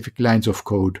specific lines of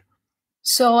code.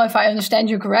 So if I understand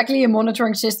you correctly, a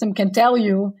monitoring system can tell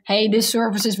you, hey, this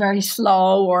service is very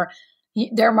slow, or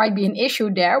there might be an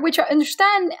issue there, which I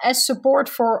understand as support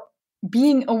for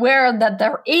being aware that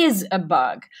there is a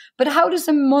bug. But how does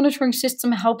the monitoring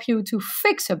system help you to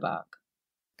fix a bug?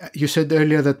 You said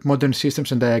earlier that modern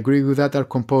systems, and I agree with that, are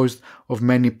composed of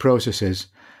many processes.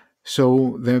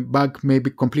 So the bug may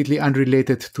be completely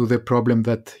unrelated to the problem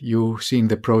that you see in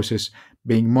the process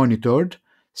being monitored.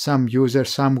 Some user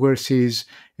somewhere sees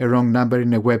a wrong number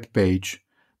in a web page,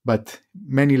 but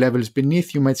many levels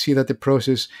beneath, you might see that the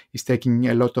process is taking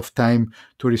a lot of time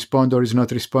to respond or is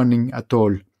not responding at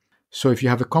all. So if you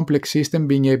have a complex system,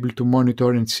 being able to monitor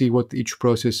and see what each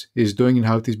process is doing and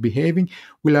how it is behaving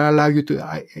will allow you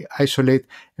to isolate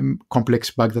a complex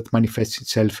bug that manifests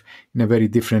itself in a very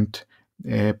different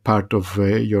part of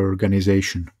your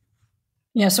organization.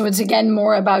 Yeah, so it's again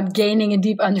more about gaining a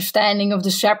deep understanding of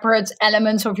the separate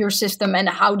elements of your system and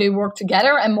how they work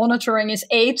together. And monitoring is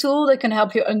a tool that can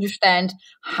help you understand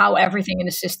how everything in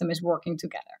the system is working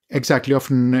together. Exactly.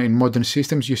 Often in modern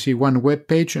systems, you see one web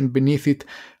page and beneath it,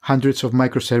 hundreds of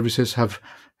microservices have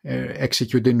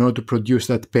executed in order to produce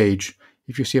that page.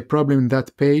 If you see a problem in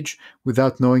that page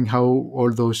without knowing how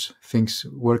all those things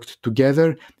worked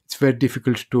together, it's very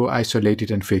difficult to isolate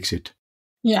it and fix it.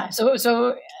 Yeah,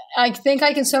 so I think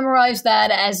I can summarize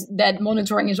that as that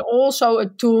monitoring is also a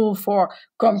tool for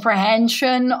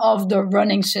comprehension of the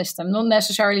running system, not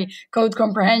necessarily code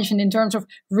comprehension in terms of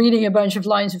reading a bunch of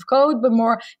lines of code, but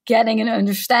more getting an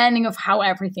understanding of how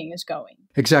everything is going.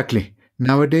 Exactly.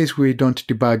 Nowadays, we don't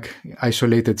debug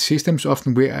isolated systems.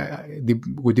 Often we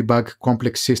debug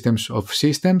complex systems of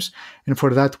systems. And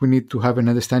for that, we need to have an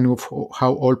understanding of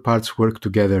how all parts work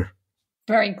together.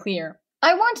 Very clear.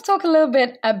 I want to talk a little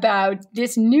bit about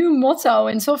this new motto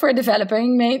in software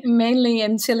developing, mainly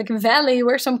in Silicon Valley,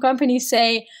 where some companies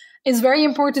say it's very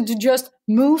important to just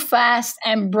move fast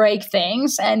and break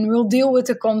things, and we'll deal with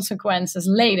the consequences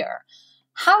later.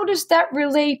 How does that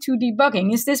relate to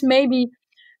debugging? Is this maybe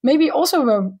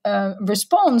also a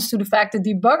response to the fact that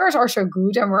debuggers are so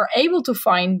good and we're able to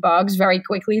find bugs very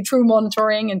quickly through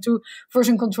monitoring and through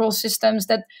version control systems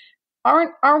that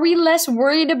are we less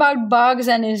worried about bugs,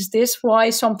 and is this why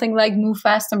something like move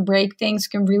fast and break things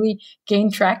can really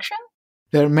gain traction?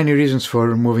 There are many reasons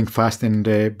for moving fast and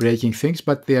breaking things,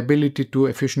 but the ability to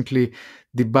efficiently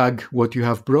debug what you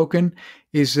have broken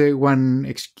is one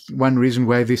reason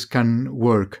why this can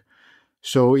work.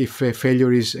 So if a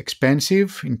failure is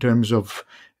expensive in terms of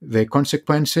the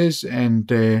consequences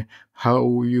and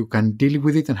how you can deal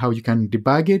with it and how you can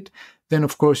debug it, then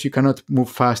of course you cannot move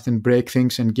fast and break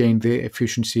things and gain the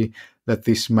efficiency that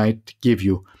this might give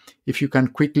you. If you can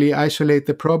quickly isolate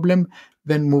the problem,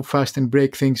 then move fast and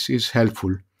break things is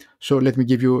helpful. So let me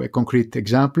give you a concrete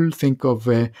example. Think of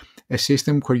a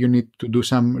system where you need to do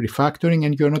some refactoring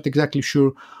and you're not exactly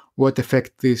sure what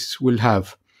effect this will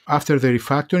have. After the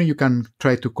refactoring, you can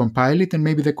try to compile it, and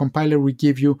maybe the compiler will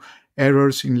give you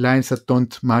errors in lines that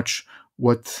don't match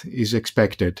what is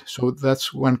expected. So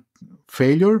that's one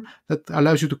failure that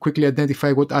allows you to quickly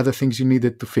identify what other things you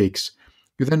needed to fix.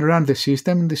 You then run the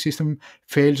system, and the system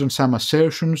fails on some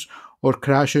assertions or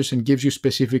crashes and gives you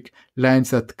specific lines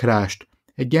that crashed.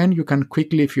 Again, you can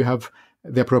quickly, if you have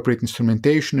the appropriate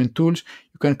instrumentation and tools,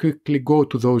 you can quickly go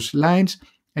to those lines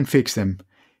and fix them.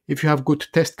 If you have good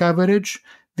test coverage,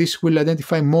 this will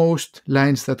identify most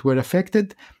lines that were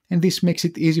affected, and this makes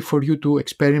it easy for you to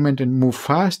experiment and move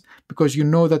fast because you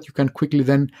know that you can quickly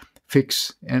then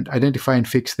fix and identify and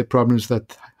fix the problems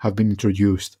that have been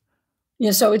introduced.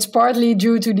 Yeah, so it's partly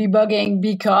due to debugging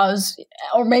because,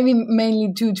 or maybe mainly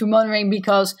due to monitoring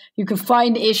because you can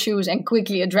find issues and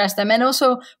quickly address them. And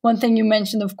also one thing you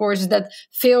mentioned, of course, is that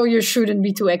failure shouldn't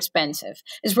be too expensive.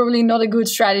 It's probably not a good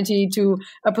strategy to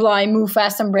apply move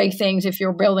fast and break things if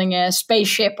you're building a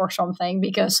spaceship or something,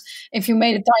 because if you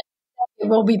made a tiny step, it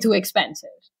will be too expensive.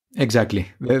 Exactly.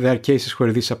 There are cases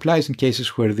where this applies and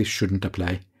cases where this shouldn't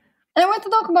apply. And I want to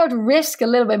talk about risk a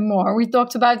little bit more. We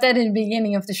talked about that in the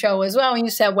beginning of the show as well. And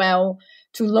you said, well,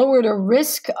 to lower the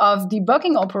risk of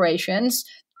debugging operations,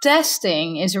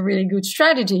 testing is a really good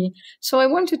strategy. So I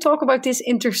want to talk about this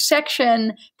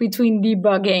intersection between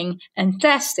debugging and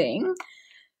testing.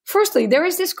 Firstly, there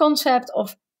is this concept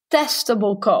of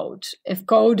testable code. If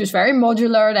code is very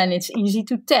modular, then it's easy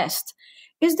to test.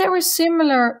 Is there a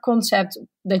similar concept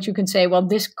that you can say, well,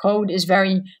 this code is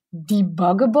very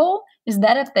debuggable? Is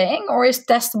that a thing? Or is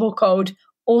testable code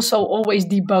also always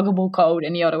debuggable code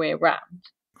and the other way around?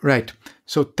 Right.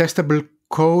 So testable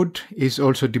code is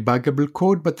also debuggable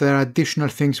code, but there are additional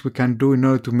things we can do in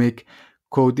order to make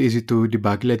code easy to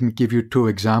debug. Let me give you two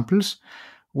examples.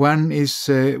 One is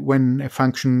when a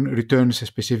function returns a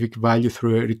specific value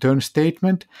through a return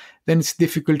statement, then it's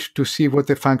difficult to see what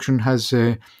the function has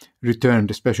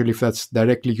returned, especially if that's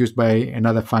directly used by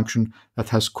another function that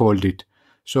has called it.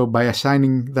 So by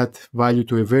assigning that value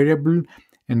to a variable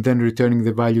and then returning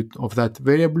the value of that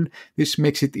variable, this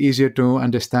makes it easier to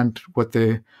understand what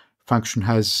the function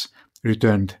has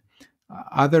returned.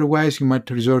 Otherwise, you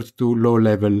might resort to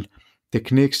low-level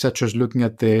techniques such as looking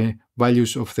at the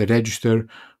values of the register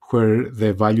where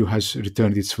the value has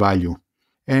returned its value.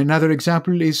 Another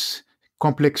example is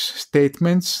complex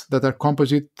statements that are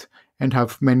composite and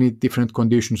have many different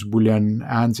conditions, Boolean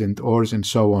ands and ors and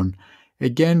so on.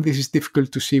 Again, this is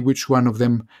difficult to see which one of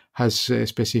them has a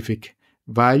specific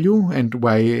value and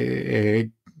why a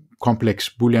complex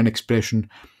Boolean expression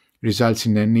results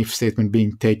in an if statement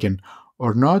being taken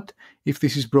or not. If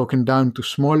this is broken down to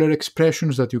smaller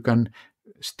expressions that you can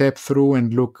step through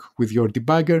and look with your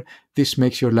debugger, this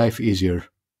makes your life easier.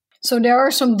 So there are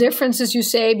some differences, you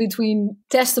say, between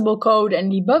testable code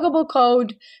and debuggable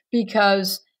code,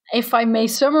 because if I may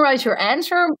summarize your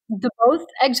answer, the both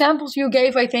examples you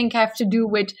gave, I think, have to do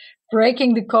with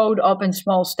breaking the code up in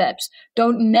small steps.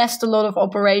 Don't nest a lot of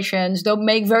operations. Don't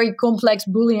make very complex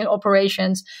Boolean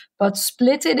operations, but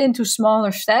split it into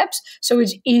smaller steps so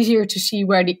it's easier to see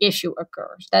where the issue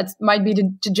occurs. That might be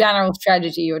the general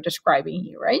strategy you're describing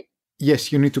here, right?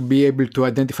 Yes, you need to be able to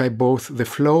identify both the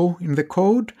flow in the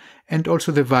code and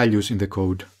also the values in the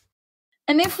code.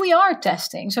 And if we are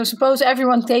testing, so suppose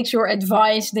everyone takes your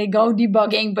advice, they go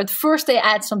debugging, but first they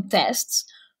add some tests.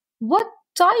 What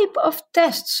type of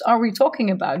tests are we talking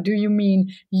about? Do you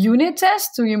mean unit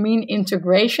tests? Do you mean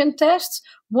integration tests?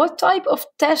 What type of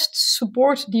tests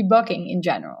support debugging in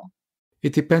general?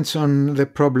 It depends on the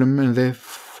problem and the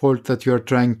fault that you're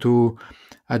trying to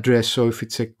address. So if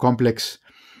it's a complex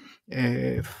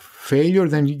failure,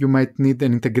 then you might need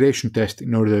an integration test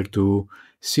in order to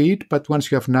see it. But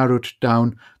once you have narrowed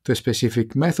down to a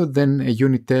specific method, then a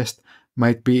unit test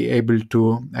might be able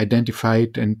to identify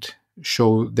it and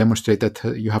demonstrate that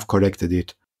you have corrected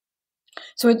it.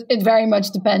 So it very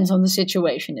much depends on the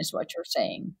situation, is what you're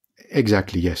saying.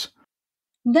 Exactly, yes.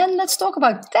 Then let's talk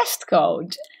about test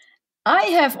code. I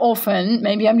have often,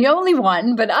 maybe I'm the only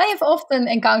one, but I have often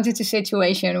encountered a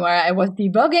situation where I was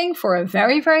debugging for a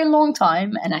very, very long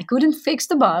time and I couldn't fix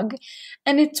the bug.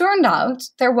 And it turned out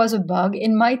there was a bug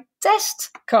in my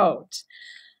test code.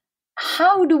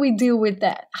 How do we deal with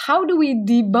that? How do we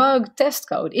debug test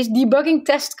code? Is debugging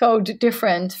test code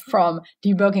different from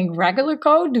debugging regular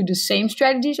code? Do the same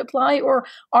strategies apply, or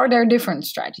are there different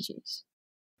strategies?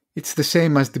 It's the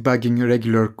same as debugging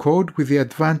regular code, with the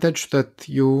advantage that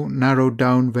you narrow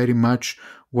down very much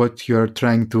what you're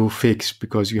trying to fix,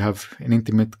 because you have an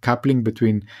intimate coupling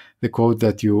between the code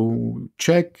that you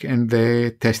check and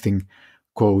the testing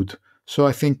code. So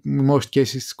I think in most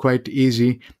cases it's quite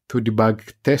easy to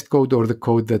debug test code or the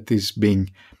code that is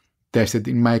being tested.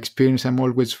 In my experience, I'm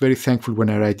always very thankful when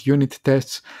I write unit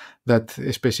tests that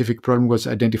a specific problem was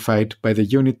identified by the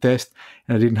unit test,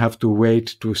 and I didn't have to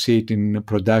wait to see it in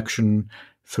production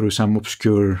through some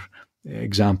obscure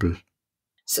example.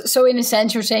 So in a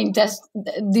sense, you're saying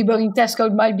debugging test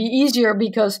code might be easier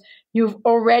because you've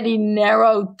already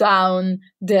narrowed down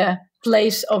the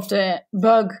place of the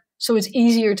bug. So it's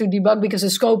easier to debug because the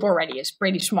scope already is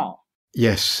pretty small.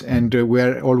 Yes, and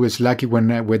we're always lucky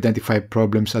when we identify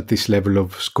problems at this level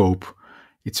of scope.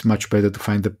 It's much better to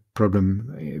find the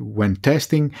problem when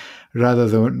testing rather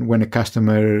than when a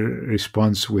customer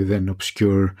responds with an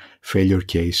obscure failure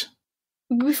case.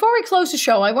 Before we close the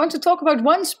show, I want to talk about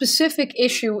one specific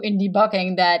issue in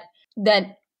debugging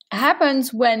that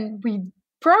happens when we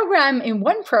program in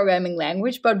one programming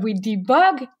language, but we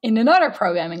debug in another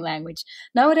programming language.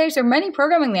 Nowadays, there are many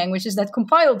programming languages that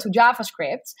compile to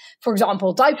JavaScript, for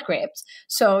example, TypeScript.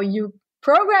 So you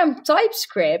program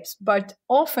TypeScript, but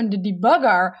often the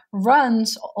debugger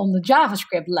runs on the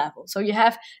JavaScript level. So you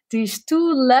have these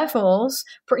two levels.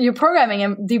 You're programming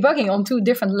and debugging on two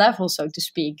different levels, so to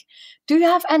speak. Do you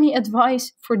have any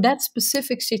advice for that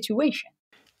specific situation?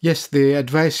 Yes, the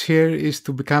advice here is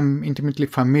to become intimately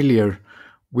familiar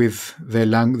with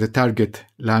the target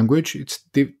language. It's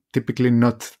typically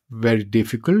not very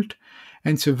difficult,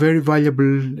 and it's a very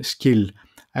valuable skill.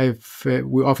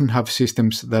 We often have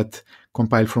systems that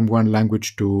compile from one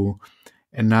language to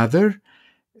another.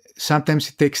 Sometimes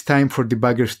it takes time for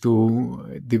debuggers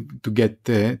to get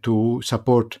to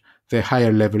support the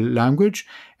higher level language,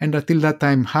 and until that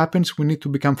time happens, we need to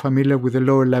become familiar with the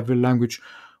lower level language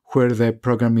where the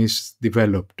program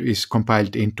is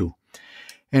compiled into.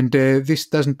 And this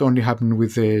doesn't only happen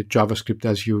with JavaScript,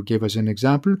 as you gave as an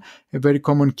example. A very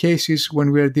common case is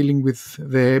when we are dealing with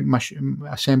the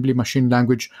assembly machine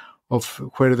language of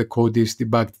where the code is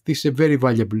debugged. This is a very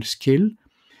valuable skill.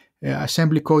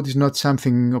 Assembly code is not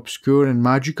something obscure and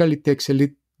magical. It takes a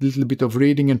little bit of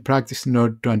reading and practice in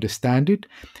order to understand it.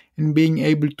 And being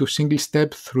able to single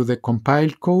step through the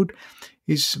compiled code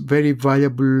is a very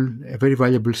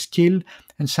valuable skill,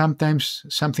 and sometimes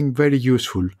something very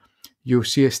useful. You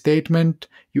see a statement,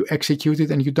 you execute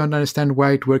it, and you don't understand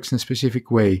why it works in a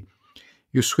specific way.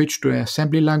 You switch to an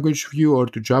assembly language view or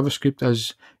to JavaScript,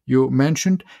 as you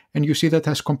mentioned, and you see that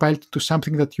has compiled to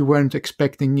something that you weren't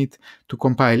expecting it to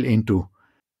compile into.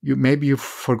 Maybe you've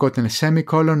forgotten a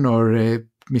semicolon or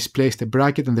misplaced a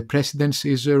bracket and the precedence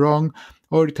is wrong,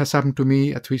 or it has happened to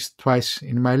me at least twice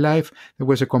in my life. There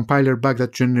was a compiler bug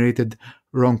that generated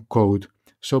wrong code.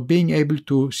 So being able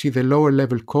to see the lower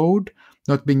level code,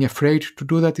 not being afraid to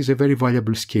do that, is a very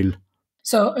valuable skill.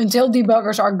 So until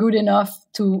debuggers are good enough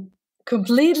to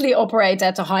completely operate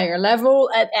at a higher level,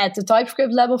 at the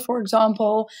TypeScript level, for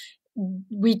example,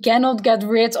 we cannot get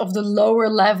rid of the lower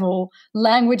level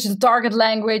language, the target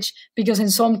language, because in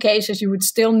some cases you would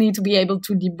still need to be able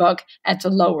to debug at the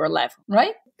lower level,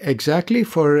 right? Exactly.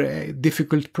 For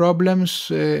difficult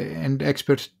problems and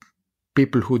expert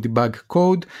people who debug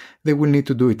code, they will need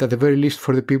to do it, at the very least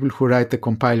for the people who write the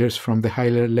compilers from the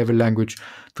higher level language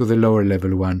to the lower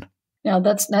level one. Now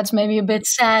that's maybe a bit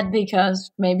sad,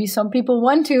 because maybe some people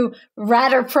want to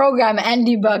rather program and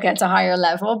debug at a higher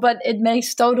level, but it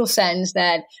makes total sense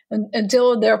that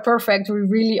until they're perfect, we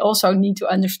really also need to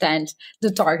understand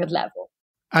the target level.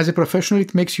 As a professional,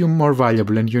 it makes you more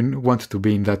valuable and you want to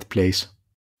be in that place.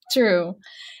 True.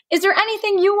 Is there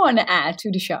anything you want to add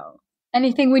to the show?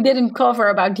 Anything we didn't cover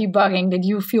about debugging that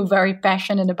you feel very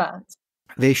passionate about?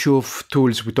 The issue of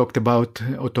tools, we talked about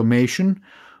automation.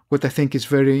 What I think is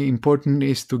very important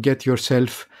is to get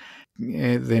yourself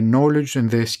the knowledge and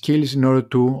the skills in order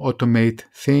to automate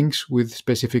things with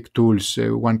specific tools.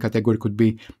 One category could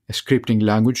be a scripting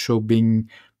language, so being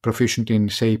proficient in,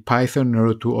 say, Python in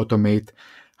order to automate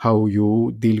how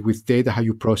you deal with data, how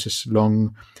you process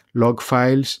long log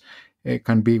files.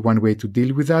 Can be one way to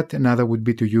deal with that. Another would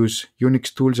be to use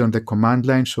Unix tools on the command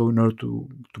line, so in order to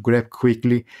grab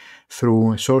quickly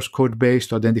through source code base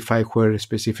to identify where a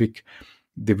specific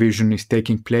division is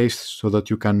taking place so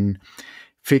that you can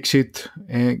fix it,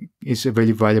 is a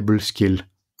very valuable skill.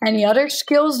 Any other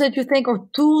skills that you think, or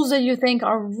tools that you think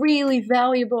are really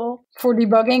valuable for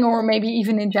debugging, or maybe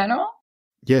even in general?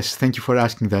 Yes, thank you for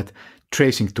asking that.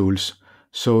 Tracing tools.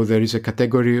 So there is a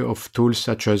category of tools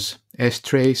such as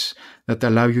strace that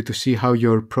allow you to see how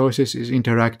your process is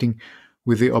interacting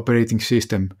with the operating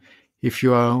system. If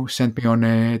you sent me on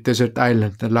a desert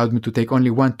island and allowed me to take only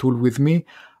one tool with me,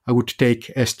 I would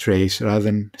take strace rather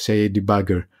than, say, a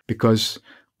debugger, because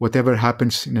whatever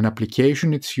happens in an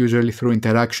application, it's usually through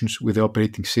interactions with the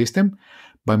operating system.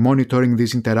 By monitoring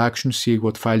these interactions, see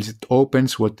what files it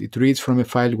opens, what it reads from a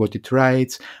file, what it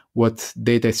writes, what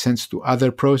data it sends to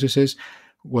other processes,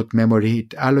 what memory it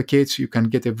allocates, you can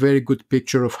get a very good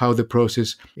picture of how the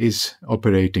process is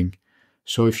operating.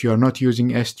 So if you are not using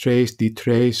strace,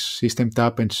 dtrace, system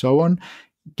tap, and so on,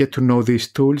 get to know these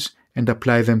tools and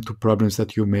apply them to problems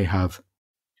that you may have.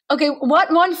 Okay,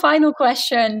 one final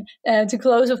question to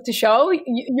close off the show.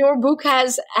 Your book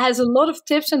has a lot of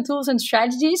tips and tools and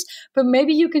strategies, but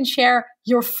maybe you can share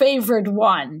your favorite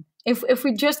one. If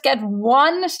we just get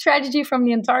one strategy from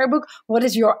the entire book, what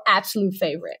is your absolute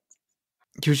favorite?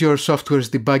 Use your software's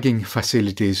debugging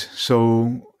facilities.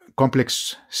 So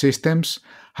complex systems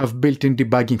have built-in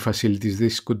debugging facilities.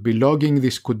 This could be logging.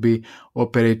 This could be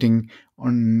operating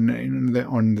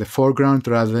on the foreground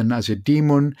rather than as a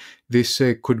daemon. This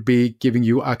could be giving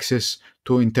you access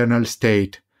to internal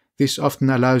state. This often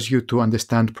allows you to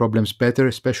understand problems better,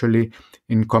 especially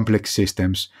in complex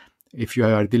systems. If you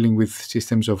are dealing with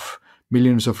systems of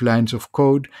millions of lines of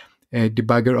code, a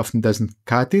debugger often doesn't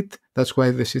cut it. That's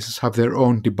why the systems have their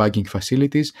own debugging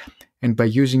facilities. And by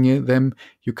using them,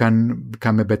 you can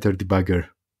become a better debugger.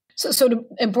 So the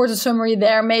important summary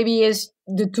there maybe is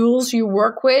the tools you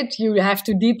work with, you have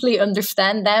to deeply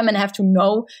understand them and have to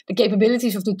know the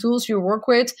capabilities of the tools you work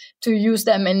with to use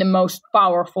them in the most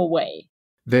powerful way.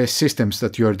 The systems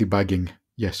that you are debugging,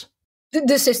 yes.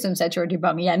 The systems that you're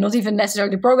debugging, yeah, not even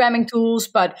necessarily programming tools,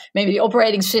 but maybe the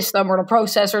operating system or the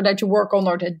processor that you work on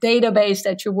or the database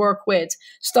that you work with,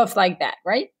 stuff like that,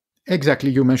 right? Exactly.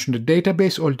 You mentioned the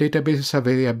database. All databases have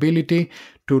the ability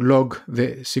to log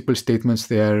the SQL statements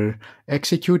they are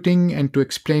executing and to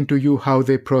explain to you how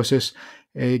they process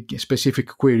a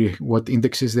specific query, what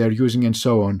indexes they are using, and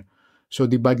so on. So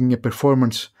debugging a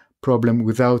performance problem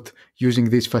without using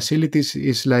these facilities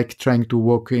is like trying to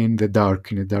walk in the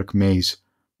dark, in a dark maze.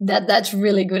 That's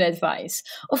really good advice.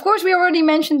 Of course, we already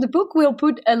mentioned the book. We'll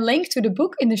put a link to the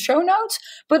book in the show notes.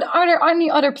 But are there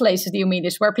any other places,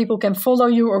 Diomidis, where people can follow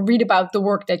you or read about the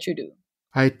work that you do?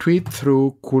 I tweet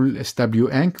through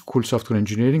coolSWEng, Cool Software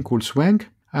Engineering, coolSWEng.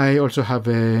 I also have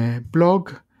a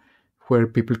blog where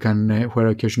people can, where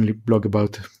I occasionally blog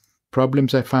about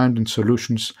problems I found and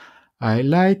solutions I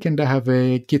like. And I have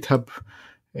a GitHub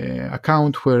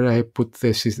account where I put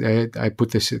this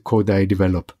code I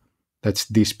develop. That's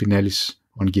Diomidis Spinellis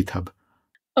on GitHub.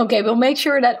 Okay, we'll make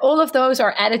sure that all of those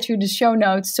are added to the show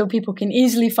notes so people can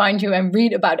easily find you and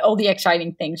read about all the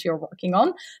exciting things you're working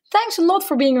on. Thanks a lot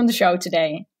for being on the show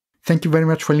today. Thank you very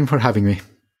much, Felienne, for having me.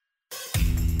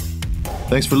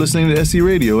 Thanks for listening to SE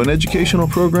Radio, an educational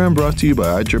program brought to you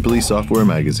by IEEE Software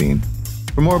Magazine.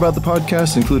 For more about the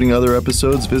podcast, including other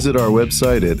episodes, visit our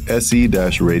website at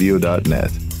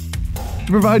se-radio.net.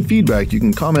 To provide feedback, you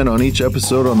can comment on each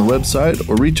episode on the website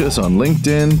or reach us on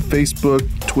LinkedIn, Facebook,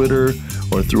 Twitter,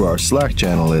 or through our Slack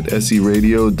channel at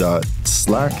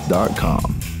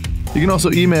seradio.slack.com. You can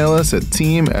also email us at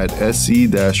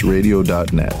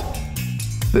team@se-radio.net.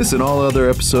 This and all other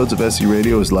episodes of SE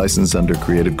Radio is licensed under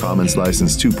Creative Commons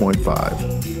License 2.5.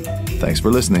 Thanks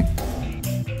for listening.